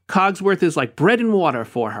 Cogsworth is like bread and water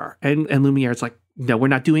for her. And Lumiere's like, no, we're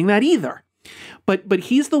not doing that either. But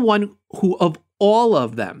he's the one who, of all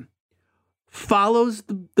of them, follows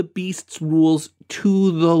the Beast's rules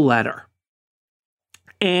to the letter.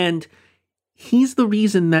 And he's the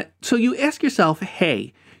reason that, so you ask yourself,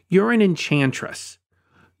 hey, you're an enchantress.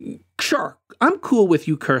 Sure, I'm cool with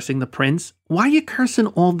you cursing the prince. Why are you cursing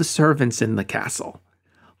all the servants in the castle?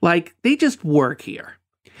 Like, they just work here.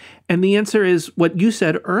 And the answer is what you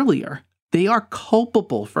said earlier. They are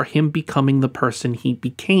culpable for him becoming the person he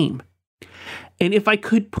became. And if I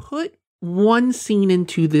could put one scene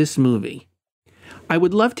into this movie, I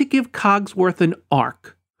would love to give Cogsworth an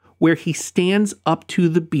arc where he stands up to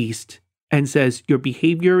the Beast and says, your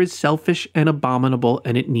behavior is selfish and abominable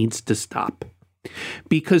and it needs to stop.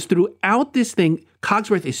 Because throughout this thing,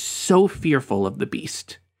 Cogsworth is so fearful of the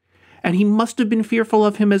Beast. And he must have been fearful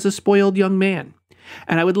of him as a spoiled young man.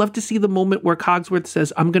 And I would love to see the moment where Cogsworth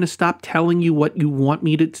says, I'm going to stop telling you what you want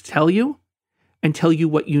me to tell you and tell you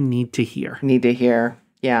what you need to hear. Need to hear.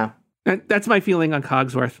 Yeah. And that's my feeling on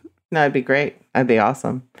Cogsworth. No, it'd be great. That'd be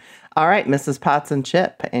awesome. All right, Mrs. Potts and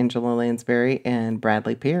Chip, Angela Lansbury and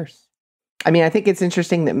Bradley Pierce. I mean, I think it's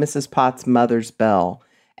interesting that Mrs. Potts mothers Belle.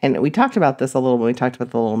 And we talked about this a little when we talked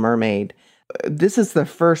about The Little Mermaid. This is the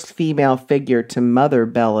first female figure to mother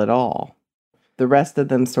Belle at all. The rest of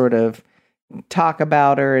them sort of talk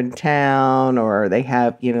about her in town, or they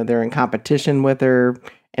have, they're in competition with her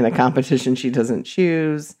in a competition she doesn't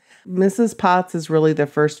choose. Mrs. Potts is really the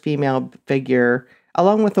first female figure,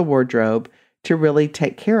 along with the wardrobe, to really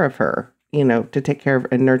take care of her, to take care of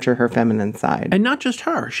and nurture her feminine side. And not just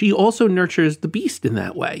her. She also nurtures the Beast in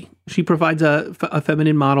that way. She provides a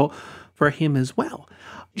feminine model for him as well.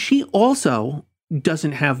 She also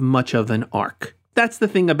doesn't have much of an arc. That's the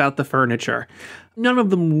thing about the furniture. None of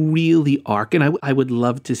them really arc, and I would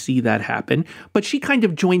love to see that happen. But she kind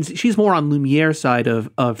of she's more on Lumiere's side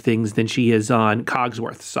of things than she is on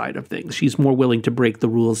Cogsworth's side of things. She's more willing to break the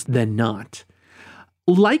rules than not.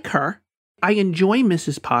 Like her, I enjoy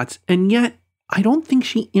Mrs. Potts, and yet I don't think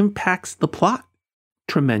she impacts the plot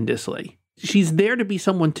tremendously. She's there to be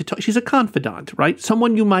someone to talk. She's a confidant, right?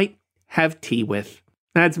 Someone you might have tea with.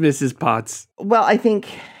 That's Mrs. Potts. Well, I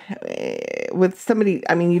think with somebody,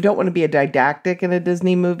 I mean, you don't want to be a didactic in a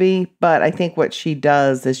Disney movie, but I think what she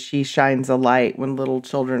does is she shines a light when little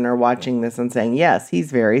children are watching this and saying, yes,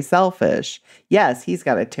 he's very selfish. Yes, he's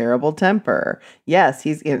got a terrible temper. Yes,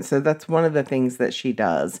 so that's one of the things that she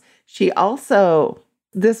does. She also,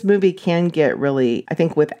 this movie can get really, I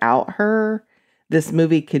think without her, this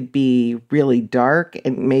movie could be really dark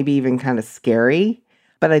and maybe even kind of scary.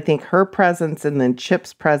 But I think her presence and then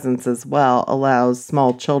Chip's presence as well allows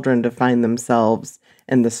small children to find themselves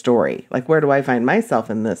in the story. Like, where do I find myself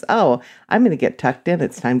in this? Oh, I'm going to get tucked in.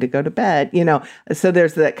 It's time to go to bed. So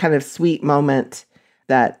there's that kind of sweet moment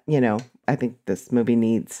that, I think this movie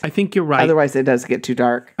needs. I think you're right. Otherwise, it does get too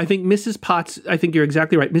dark. I think Mrs. Potts, I think you're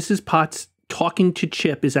exactly right. Mrs. Potts talking to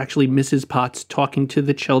Chip is actually Mrs. Potts talking to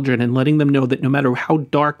the children and letting them know that no matter how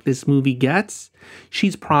dark this movie gets,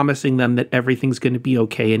 she's promising them that everything's going to be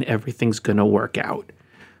okay and everything's going to work out.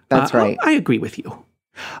 That's right. I agree with you.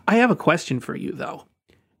 I have a question for you, though.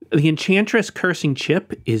 The Enchantress cursing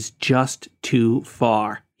Chip is just too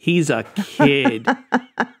far. He's a kid.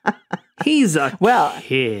 He's a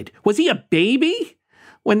kid. Was he a baby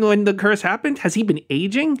when the curse happened? Has he been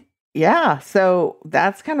aging? Yeah, so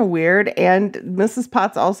that's kind of weird. And Mrs.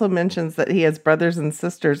 Potts also mentions that he has brothers and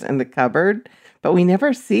sisters in the cupboard, but we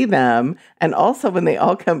never see them. And also when they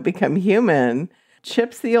all become human,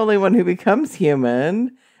 Chip's the only one who becomes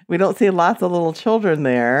human. We don't see lots of little children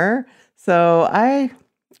there. So I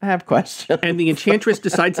have questions. And the Enchantress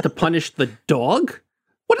decides to punish the dog?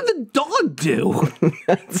 What did the dog do?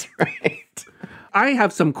 That's right. I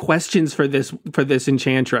have some questions for this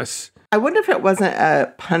Enchantress. I wonder if it wasn't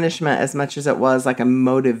a punishment as much as it was like a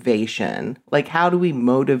motivation. Like, how do we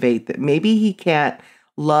motivate that? Maybe he can't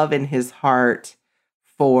love in his heart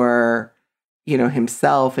for,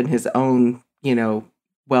 himself and his own,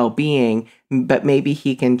 well-being, but maybe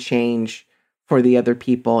he can change for the other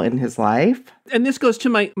people in his life. And this goes to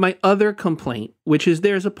my other complaint, which is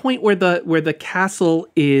there's a point where the castle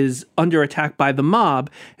is under attack by the mob,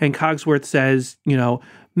 and Cogsworth says,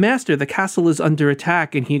 Master, the castle is under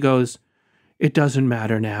attack. And he goes, it doesn't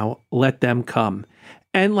matter now. Let them come.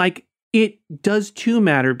 And it does too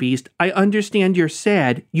matter, Beast. I understand you're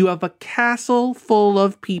sad. You have a castle full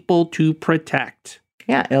of people to protect.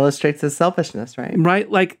 Yeah, illustrates his selfishness, right? Right?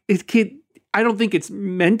 I don't think it's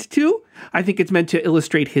meant to. I think it's meant to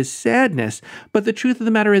illustrate his sadness. But the truth of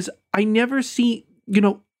the matter is, I never see,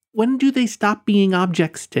 when do they stop being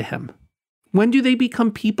objects to him? When do they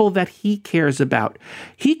become people that he cares about?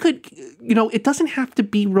 He could, it doesn't have to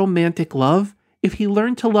be romantic love. If he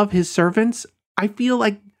learned to love his servants, I feel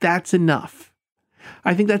like that's enough.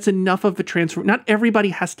 I think that's enough of a transfer. Not everybody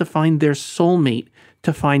has to find their soulmate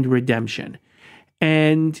to find redemption.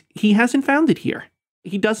 And he hasn't found it here.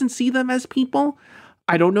 He doesn't see them as people.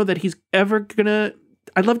 I don't know that he's ever gonna.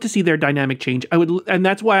 I'd love to see their dynamic change. And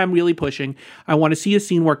that's why I'm really pushing. I want to see a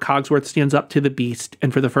scene where Cogsworth stands up to the Beast,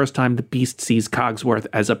 and for the first time, the Beast sees Cogsworth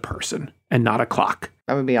as a person and not a clock.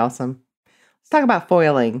 That would be awesome. Let's talk about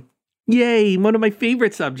foiling. Yay, one of my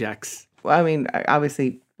favorite subjects. Well, I mean,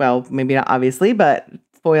 obviously, maybe not obviously, but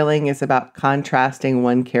foiling is about contrasting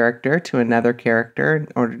one character to another character in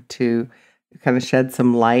order to kind of shed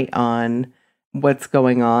some light on what's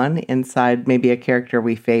going on inside maybe a character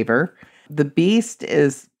we favor. The Beast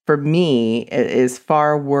is, for me, it is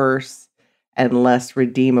far worse and less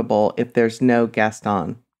redeemable if there's no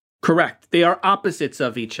Gaston. Correct. They are opposites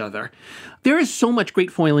of each other. There is so much great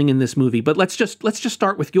foiling in this movie, but let's just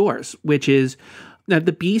start with yours, which is that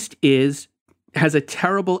the Beast has a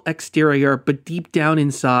terrible exterior, but deep down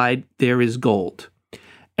inside there is gold.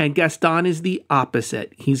 And Gaston is the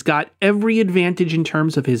opposite. He's got every advantage in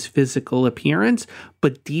terms of his physical appearance,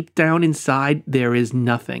 but deep down inside, there is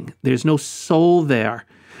nothing. There's no soul there.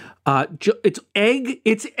 It's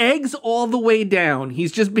eggs all the way down.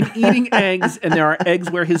 He's just been eating eggs, and there are eggs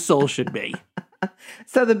where his soul should be.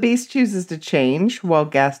 So the Beast chooses to change while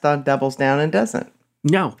Gaston doubles down and doesn't.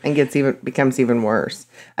 No. And becomes even worse.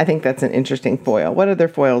 I think that's an interesting foil. What other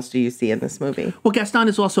foils do you see in this movie? Well, Gaston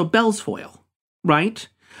is also Belle's foil, right?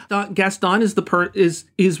 Gaston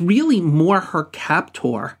is really more her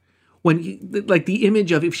captor. Like the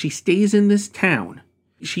image of if she stays in this town,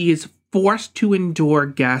 she is forced to endure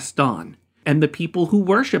Gaston and the people who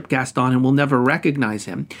worship Gaston and will never recognize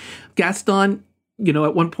him. Gaston,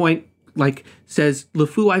 at one point, says,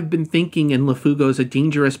 LeFou, I've been thinking, and LeFou goes, a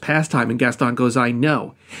dangerous pastime, and Gaston goes, I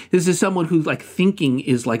know. This is someone who, thinking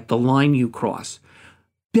is the line you cross.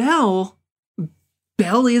 Belle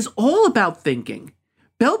is all about thinking.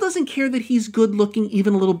 Belle doesn't care that he's good looking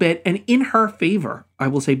even a little bit, and in her favor, I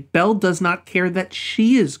will say, Belle does not care that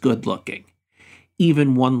she is good looking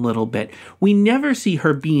even one little bit. We never see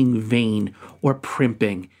her being vain or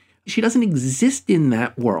primping. She doesn't exist in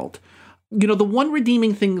that world. The one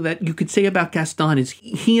redeeming thing that you could say about Gaston is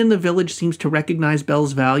he in the village seems to recognize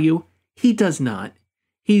Belle's value. He does not.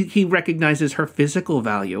 He recognizes her physical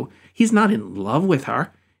value. He's not in love with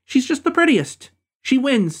her. She's just the prettiest. She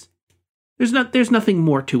wins. There's nothing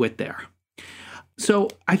more to it there. So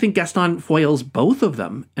I think Gaston foils both of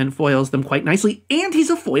them and foils them quite nicely. And he's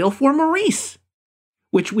a foil for Maurice,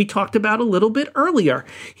 which we talked about a little bit earlier.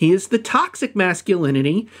 He is the toxic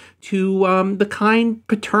masculinity to the kind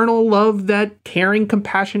paternal love, that caring,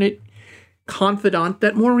 compassionate confidant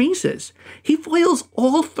that Maurice is. He foils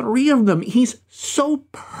all three of them. He's so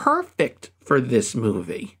perfect for this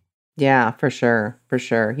movie. Yeah, for sure. For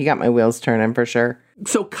sure. He got my wheels turning, for sure.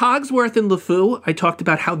 So Cogsworth and LeFou, I talked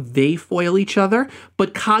about how they foil each other,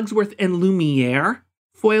 but Cogsworth and Lumiere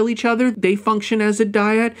foil each other. They function as a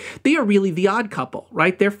dyad. They are really the odd couple,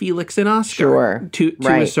 right? They're Felix and Oscar to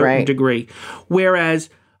a certain degree. Whereas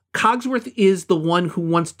Cogsworth is the one who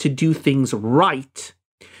wants to do things right.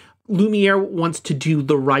 Lumiere wants to do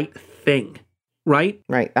the right thing, right?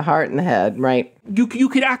 Right. The heart and the head, right. You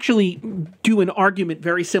could actually do an argument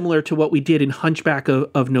very similar to what we did in Hunchback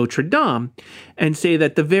of Notre Dame and say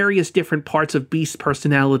that the various different parts of Beast's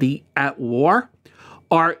personality at war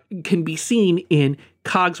can be seen in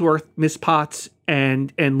Cogsworth, Miss Potts,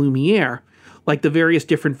 and Lumiere, like the various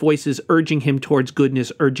different voices urging him towards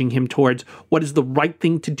goodness, urging him towards what is the right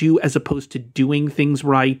thing to do as opposed to doing things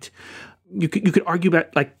right. You could argue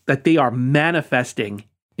about that they are manifesting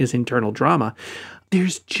his internal drama.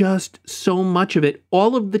 There's just so much of it.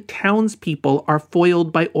 All of the townspeople are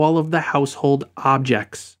foiled by all of the household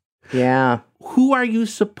objects. Yeah. Who are you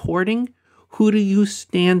supporting? Who do you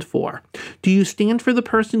stand for? Do you stand for the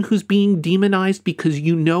person who's being demonized because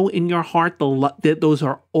you know in your heart that those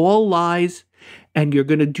are all lies and you're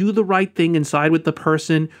going to do the right thing and side with the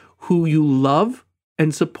person who you love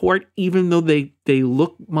and support even though they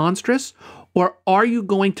look monstrous? Or are you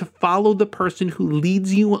going to follow the person who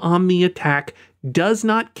leads you on the attack, does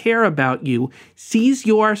not care about you, sees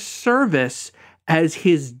your service as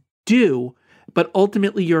his due, but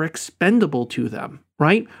ultimately you're expendable to them?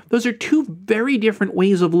 Right? Those are two very different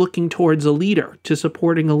ways of looking towards a leader, to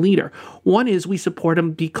supporting a leader. One is we support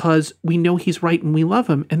him because we know he's right and we love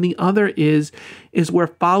him. And the other is we're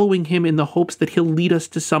following him in the hopes that he'll lead us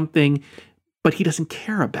to something, but he doesn't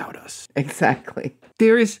care about us. Exactly.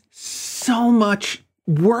 There is so much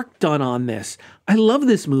work done on this. I love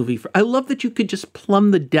this movie. I love that you could just plumb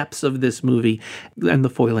the depths of this movie and the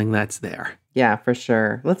foiling that's there. Yeah, for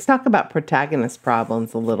sure. Let's talk about protagonist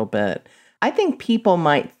problems a little bit. I think people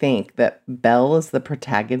might think that Belle is the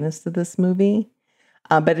protagonist of this movie.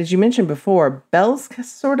 But as you mentioned before, Belle's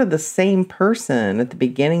sort of the same person at the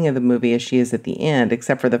beginning of the movie as she is at the end,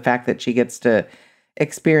 except for the fact that she gets to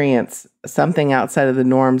experience something outside of the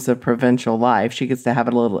norms of provincial life. She gets to have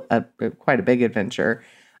quite a big adventure.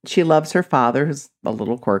 She loves her father, who's a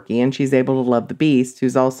little quirky, and she's able to love the Beast,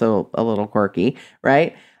 who's also a little quirky,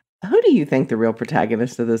 right? Who do you think the real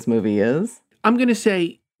protagonist of this movie is? I'm going to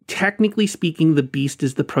say, technically speaking, the Beast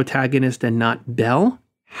is the protagonist and not Belle.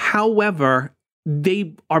 However,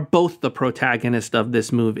 they are both the protagonist of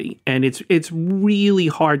this movie. And it's really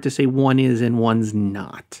hard to say one is and one's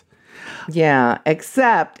not. Yeah,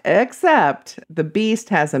 except the Beast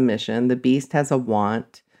has a mission. The Beast has a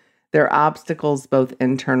want. There are obstacles, both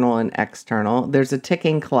internal and external. There's a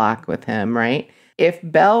ticking clock with him, right? If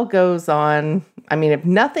Belle goes on, if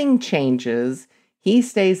nothing changes, he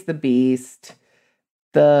stays the Beast.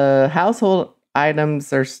 The household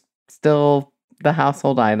items are still, the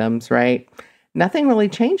household items, right? Nothing really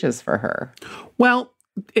changes for her. Well,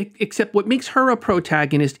 except what makes her a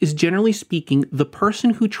protagonist is, generally speaking, the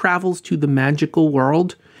person who travels to the magical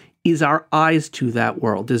world is our eyes to that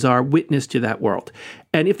world, is our witness to that world.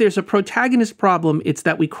 And if there's a protagonist problem, it's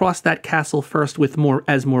that we cross that castle first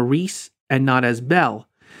as Maurice and not as Belle.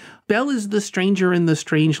 Belle is the stranger in the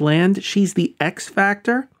strange land. She's the X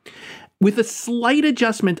factor. With a slight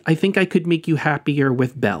adjustment, I think I could make you happier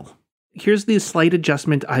with Belle. Here's the slight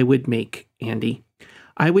adjustment I would make, Andy.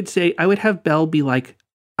 I would say I would have Belle be like,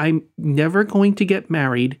 I'm never going to get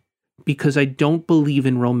married because I don't believe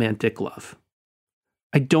in romantic love.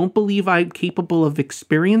 I don't believe I'm capable of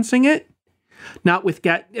experiencing it.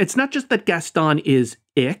 It's not just that Gaston is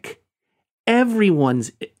ick.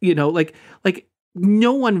 Everyone's, like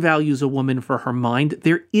no one values a woman for her mind.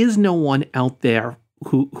 There is no one out there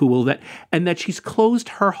who will that, and that she's closed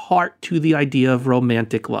her heart to the idea of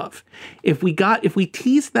romantic love. If we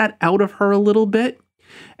teased that out of her a little bit,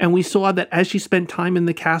 and we saw that as she spent time in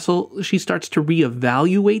the castle, she starts to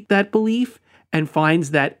reevaluate that belief and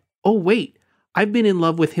finds that, oh wait, I've been in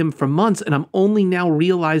love with him for months and I'm only now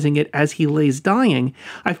realizing it as he lays dying.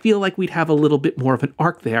 I feel like we'd have a little bit more of an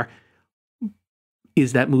arc there.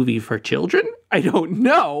 Is that movie for children? I don't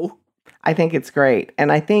know. I think it's great.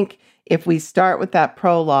 And I think if we start with that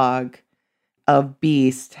prologue of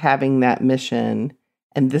Beast having that mission,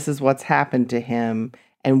 and this is what's happened to him,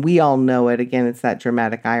 and we all know it, again, it's that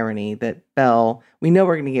dramatic irony that Belle, we know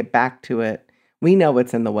we're going to get back to it. We know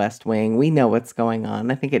what's in the West Wing. We know what's going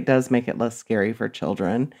on. I think it does make it less scary for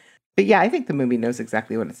children. But yeah, I think the movie knows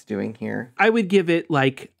exactly what it's doing here. I would give it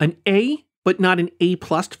like an A, but not an A+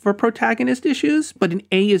 for protagonist issues. But an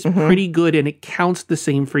A is pretty good, and it counts the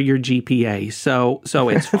same for your GPA. So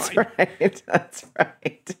it's fine. That's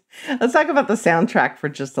right. Let's talk about the soundtrack for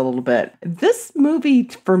just a little bit. This movie,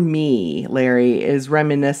 for me, Larry, is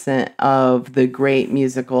reminiscent of the great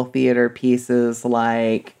musical theater pieces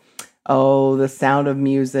like, The Sound of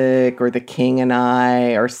Music, or The King and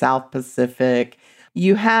I, or South Pacific.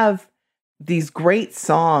 You have these great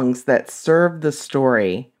songs that serve the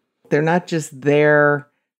story. They're not just there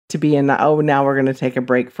to be now we're going to take a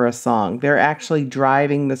break for a song. They're actually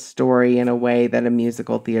driving the story in a way that a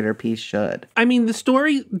musical theater piece should. I mean, the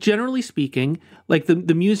story, generally speaking, like the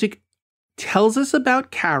music tells us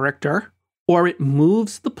about character, or it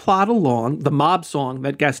moves the plot along. The mob song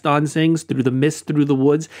that Gaston sings, Through the Mist, Through the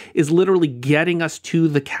Woods, is literally getting us to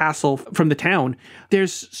the castle from the town.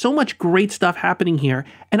 There's so much great stuff happening here.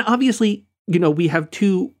 And obviously, we have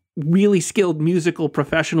two really skilled musical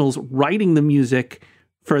professionals writing the music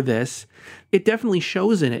for this. It definitely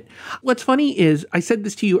shows in it. What's funny is, I said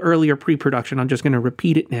this to you earlier pre-production, I'm just going to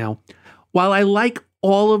repeat it now. While I like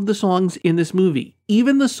all of the songs in this movie,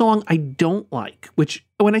 even the song I don't like, which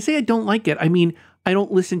when I say I don't like it, I mean I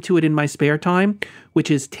don't listen to it in my spare time,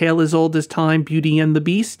 which is Tale as Old as Time, Beauty and the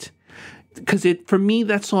Beast. Because for me,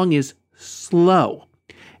 that song is slow.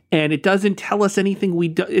 And it doesn't tell us anything.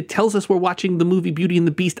 It tells us we're watching the movie Beauty and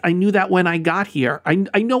the Beast. I knew that when I got here. I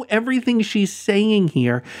know everything she's saying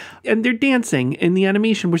here. And they're dancing in the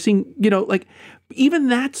animation. We're seeing, even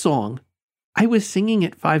that song, I was singing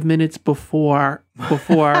it 5 minutes before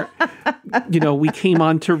we came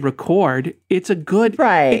on to record. It's a good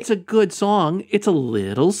song. It's a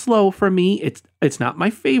little slow for me. It's not my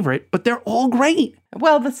favorite, but they're all great.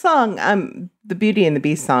 Well, the song, the Beauty and the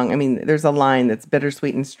Beast song, I mean, there's a line that's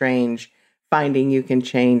bittersweet and strange, finding you can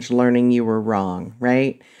change, learning you were wrong,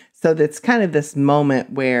 right? So that's kind of this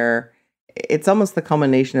moment where it's almost the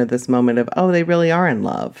culmination of this moment of, they really are in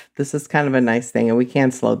love. This is kind of a nice thing, and we can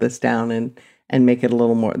slow this down and make it a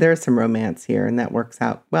little more. There's some romance here, and that works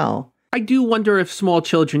out well. I do wonder if small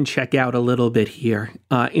children check out a little bit here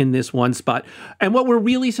in this one spot. And what we're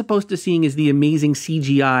really supposed to seeing is the amazing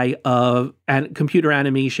CGI of computer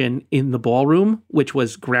animation in the ballroom, which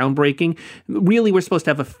was groundbreaking. Really, we're supposed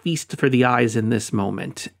to have a feast for the eyes in this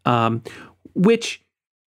moment. By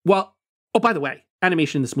the way,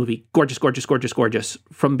 animation in this movie, gorgeous, gorgeous, gorgeous, gorgeous,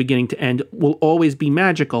 from beginning to end, will always be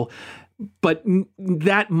magical. But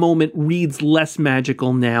that moment reads less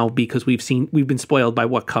magical now because we've been spoiled by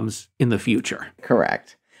what comes in the future.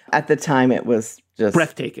 Correct. At the time, it was just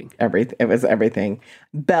breathtaking. It was everything.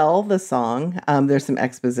 Belle, the song, there's some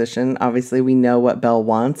exposition. Obviously, we know what Belle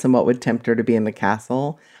wants and what would tempt her to be in the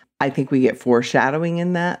castle. I think we get foreshadowing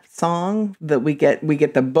in that song, that we get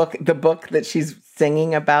the book. The book that she's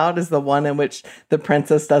singing about is the one in which the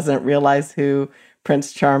princess doesn't realize who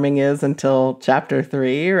Prince Charming is until chapter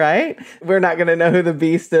 3, right? We're not going to know who the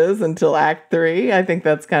Beast is until act 3. I think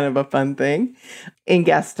that's kind of a fun thing. In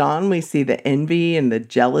Gaston, we see the envy and the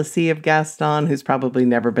jealousy of Gaston, who's probably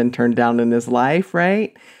never been turned down in his life,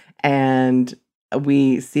 right? And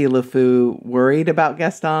we see LeFou worried about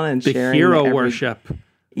Gaston and the sharing hero worship.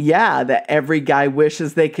 Yeah, that every guy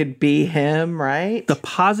wishes they could be him, right? The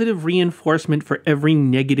positive reinforcement for every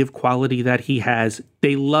negative quality that he has.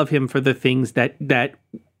 They love him for the things that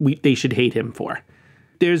they should hate him for.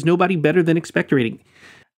 There's nobody better than expectorating.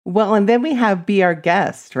 Well, and then we have Be Our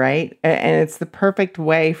Guest, right? And it's the perfect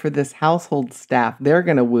way for this household staff. They're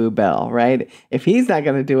going to woo Belle, right? If he's not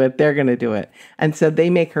going to do it, they're going to do it. And so they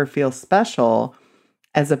make her feel special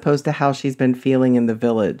as opposed to how she's been feeling in the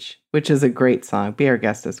village, which is a great song. Be Our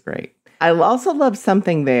Guest is great. I also love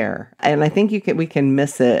Something There, and I think we can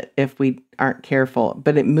miss it if we aren't careful,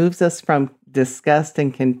 but it moves us from disgust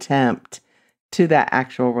and contempt to that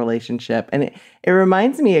actual relationship. And it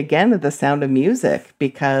reminds me again of The Sound of Music,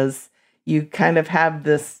 because you kind of have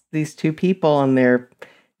these two people and they're,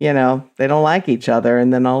 they don't like each other,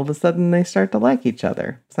 and then all of a sudden they start to like each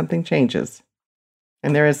other. Something changes.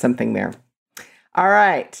 And there is something there. All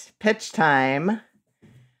right, pitch time.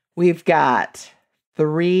 We've got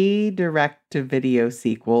 3 direct-to-video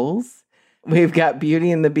sequels. We've got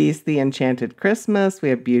Beauty and the Beast, The Enchanted Christmas. We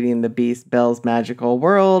have Beauty and the Beast, Belle's Magical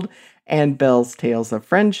World, and Belle's Tales of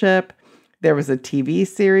Friendship. There was a TV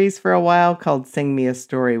series for a while called Sing Me a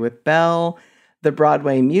Story with Belle. The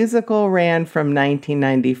Broadway musical ran from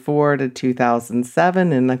 1994 to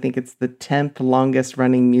 2007, and I think it's the 10th longest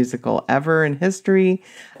running musical ever in history.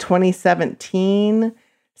 2017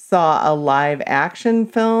 saw a live action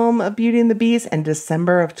film of Beauty and the Beast, and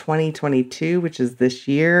December of 2022, which is this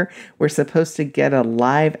year, we're supposed to get a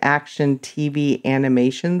live action TV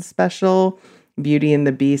animation special, Beauty and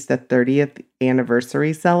the Beast, a 30th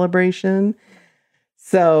anniversary celebration.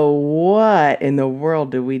 So what in the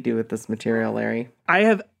world do we do with this material, Larry? I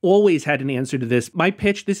have always had an answer to this. My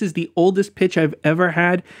pitch, this is the oldest pitch I've ever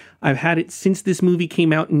had. I've had it since this movie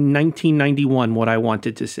came out in 1991, what I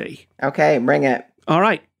wanted to see. Okay, bring it. All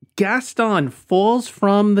right. Gaston falls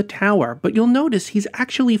from the tower, but you'll notice he's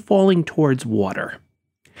actually falling towards water.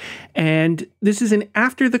 And this is an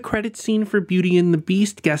after the credits scene for Beauty and the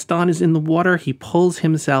Beast. Gaston is in the water. He pulls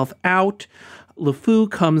himself out.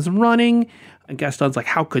 LeFou comes running. And Gaston's like,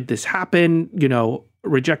 how could this happen?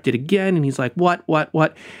 Rejected again. And he's like, what?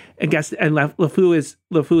 And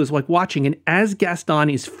LeFou is like watching. And as Gaston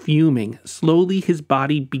is fuming, slowly his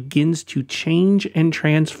body begins to change and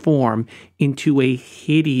transform into a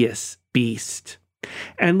hideous beast.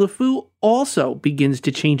 And LeFou also begins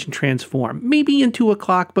to change and transform, maybe into a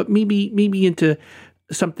clock, but maybe into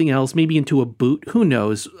something else, maybe into a boot, who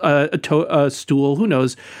knows, a stool, who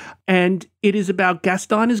knows. And it is about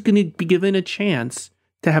Gaston is going to be given a chance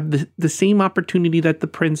to have the same opportunity that the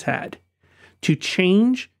prince had, to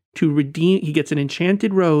change, to redeem. He gets an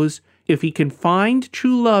enchanted rose. If he can find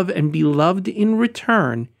true love and be loved in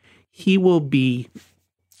return, he will be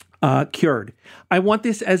cured. I want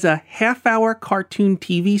this as a half-hour cartoon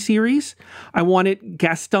TV series. I want it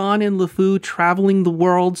Gaston and LeFou traveling the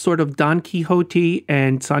world, sort of Don Quixote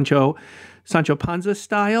and Sancho Panza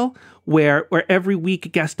style, where every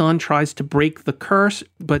week Gaston tries to break the curse,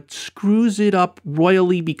 but screws it up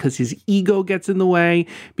royally because his ego gets in the way,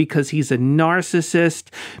 because he's a narcissist,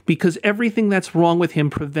 because everything that's wrong with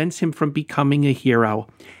him prevents him from becoming a hero.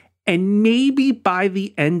 And maybe by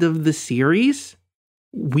the end of the series,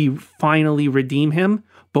 we finally redeem him,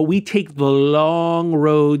 but we take the long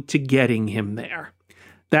road to getting him there.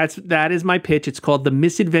 That is my pitch. It's called The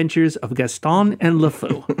Misadventures of Gaston and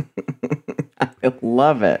LeFou. I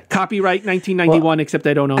love it. Copyright 1991, except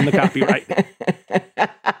I don't own the copyright.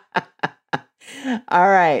 All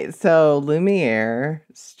right. So Lumiere,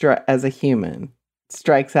 as a human,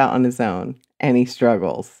 strikes out on his own, and he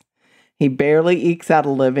struggles. He barely ekes out a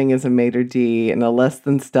living as a maitre d' in a less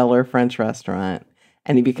than stellar French restaurant.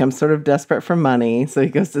 And he becomes sort of desperate for money. So he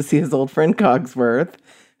goes to see his old friend Cogsworth,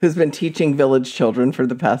 who's been teaching village children for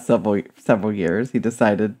the past several years. He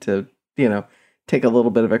decided to, take a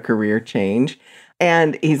little bit of a career change.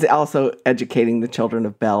 And he's also educating the children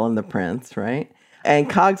of Belle and the prince, right? And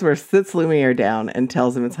Cogsworth sits Lumiere down and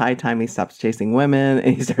tells him it's high time he stops chasing women.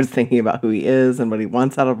 And he starts thinking about who he is and what he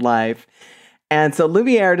wants out of life. And so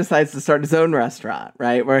Lumiere decides to start his own restaurant,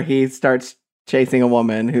 right? Where he starts chasing a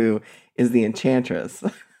woman who is the enchantress,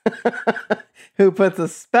 who puts a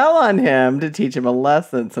spell on him to teach him a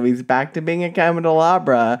lesson. So he's back to being a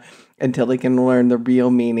candelabra until he can learn the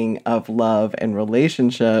real meaning of love and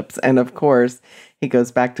relationships. And of course, he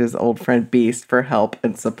goes back to his old friend Beast for help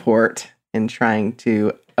and support in trying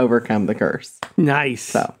to overcome the curse. Nice.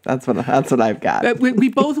 So that's what I've got. We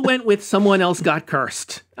both went with someone else got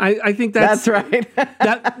cursed. I think that's right.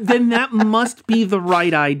 Then that must be the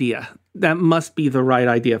right idea. That must be the right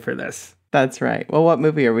idea for this. That's right. Well, what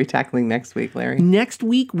movie are we tackling next week, Larry? Next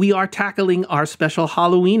week, we are tackling our special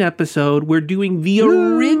Halloween episode. We're doing the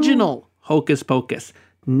original Hocus Pocus.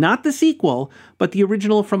 Not the sequel, but the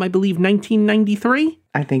original from, I believe, 1993.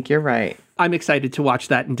 I think you're right. I'm excited to watch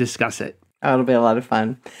that and discuss it. Oh, it'll be a lot of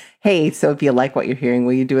fun. Hey, so if you like what you're hearing,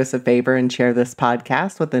 will you do us a favor and share this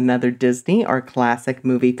podcast with another Disney or classic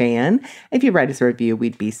movie fan? If you write us a review,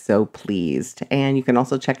 we'd be so pleased. And you can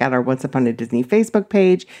also check out our Once Upon a Disney Facebook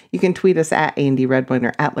page. You can tweet us at Andy Redwine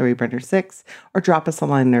or at Larry Brenner6, or drop us a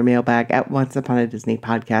line in our mailbag at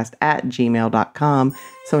onceuponadisneypodcast@gmail.com.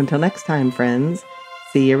 So until next time, friends,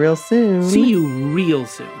 see you real soon. See you real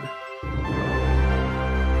soon.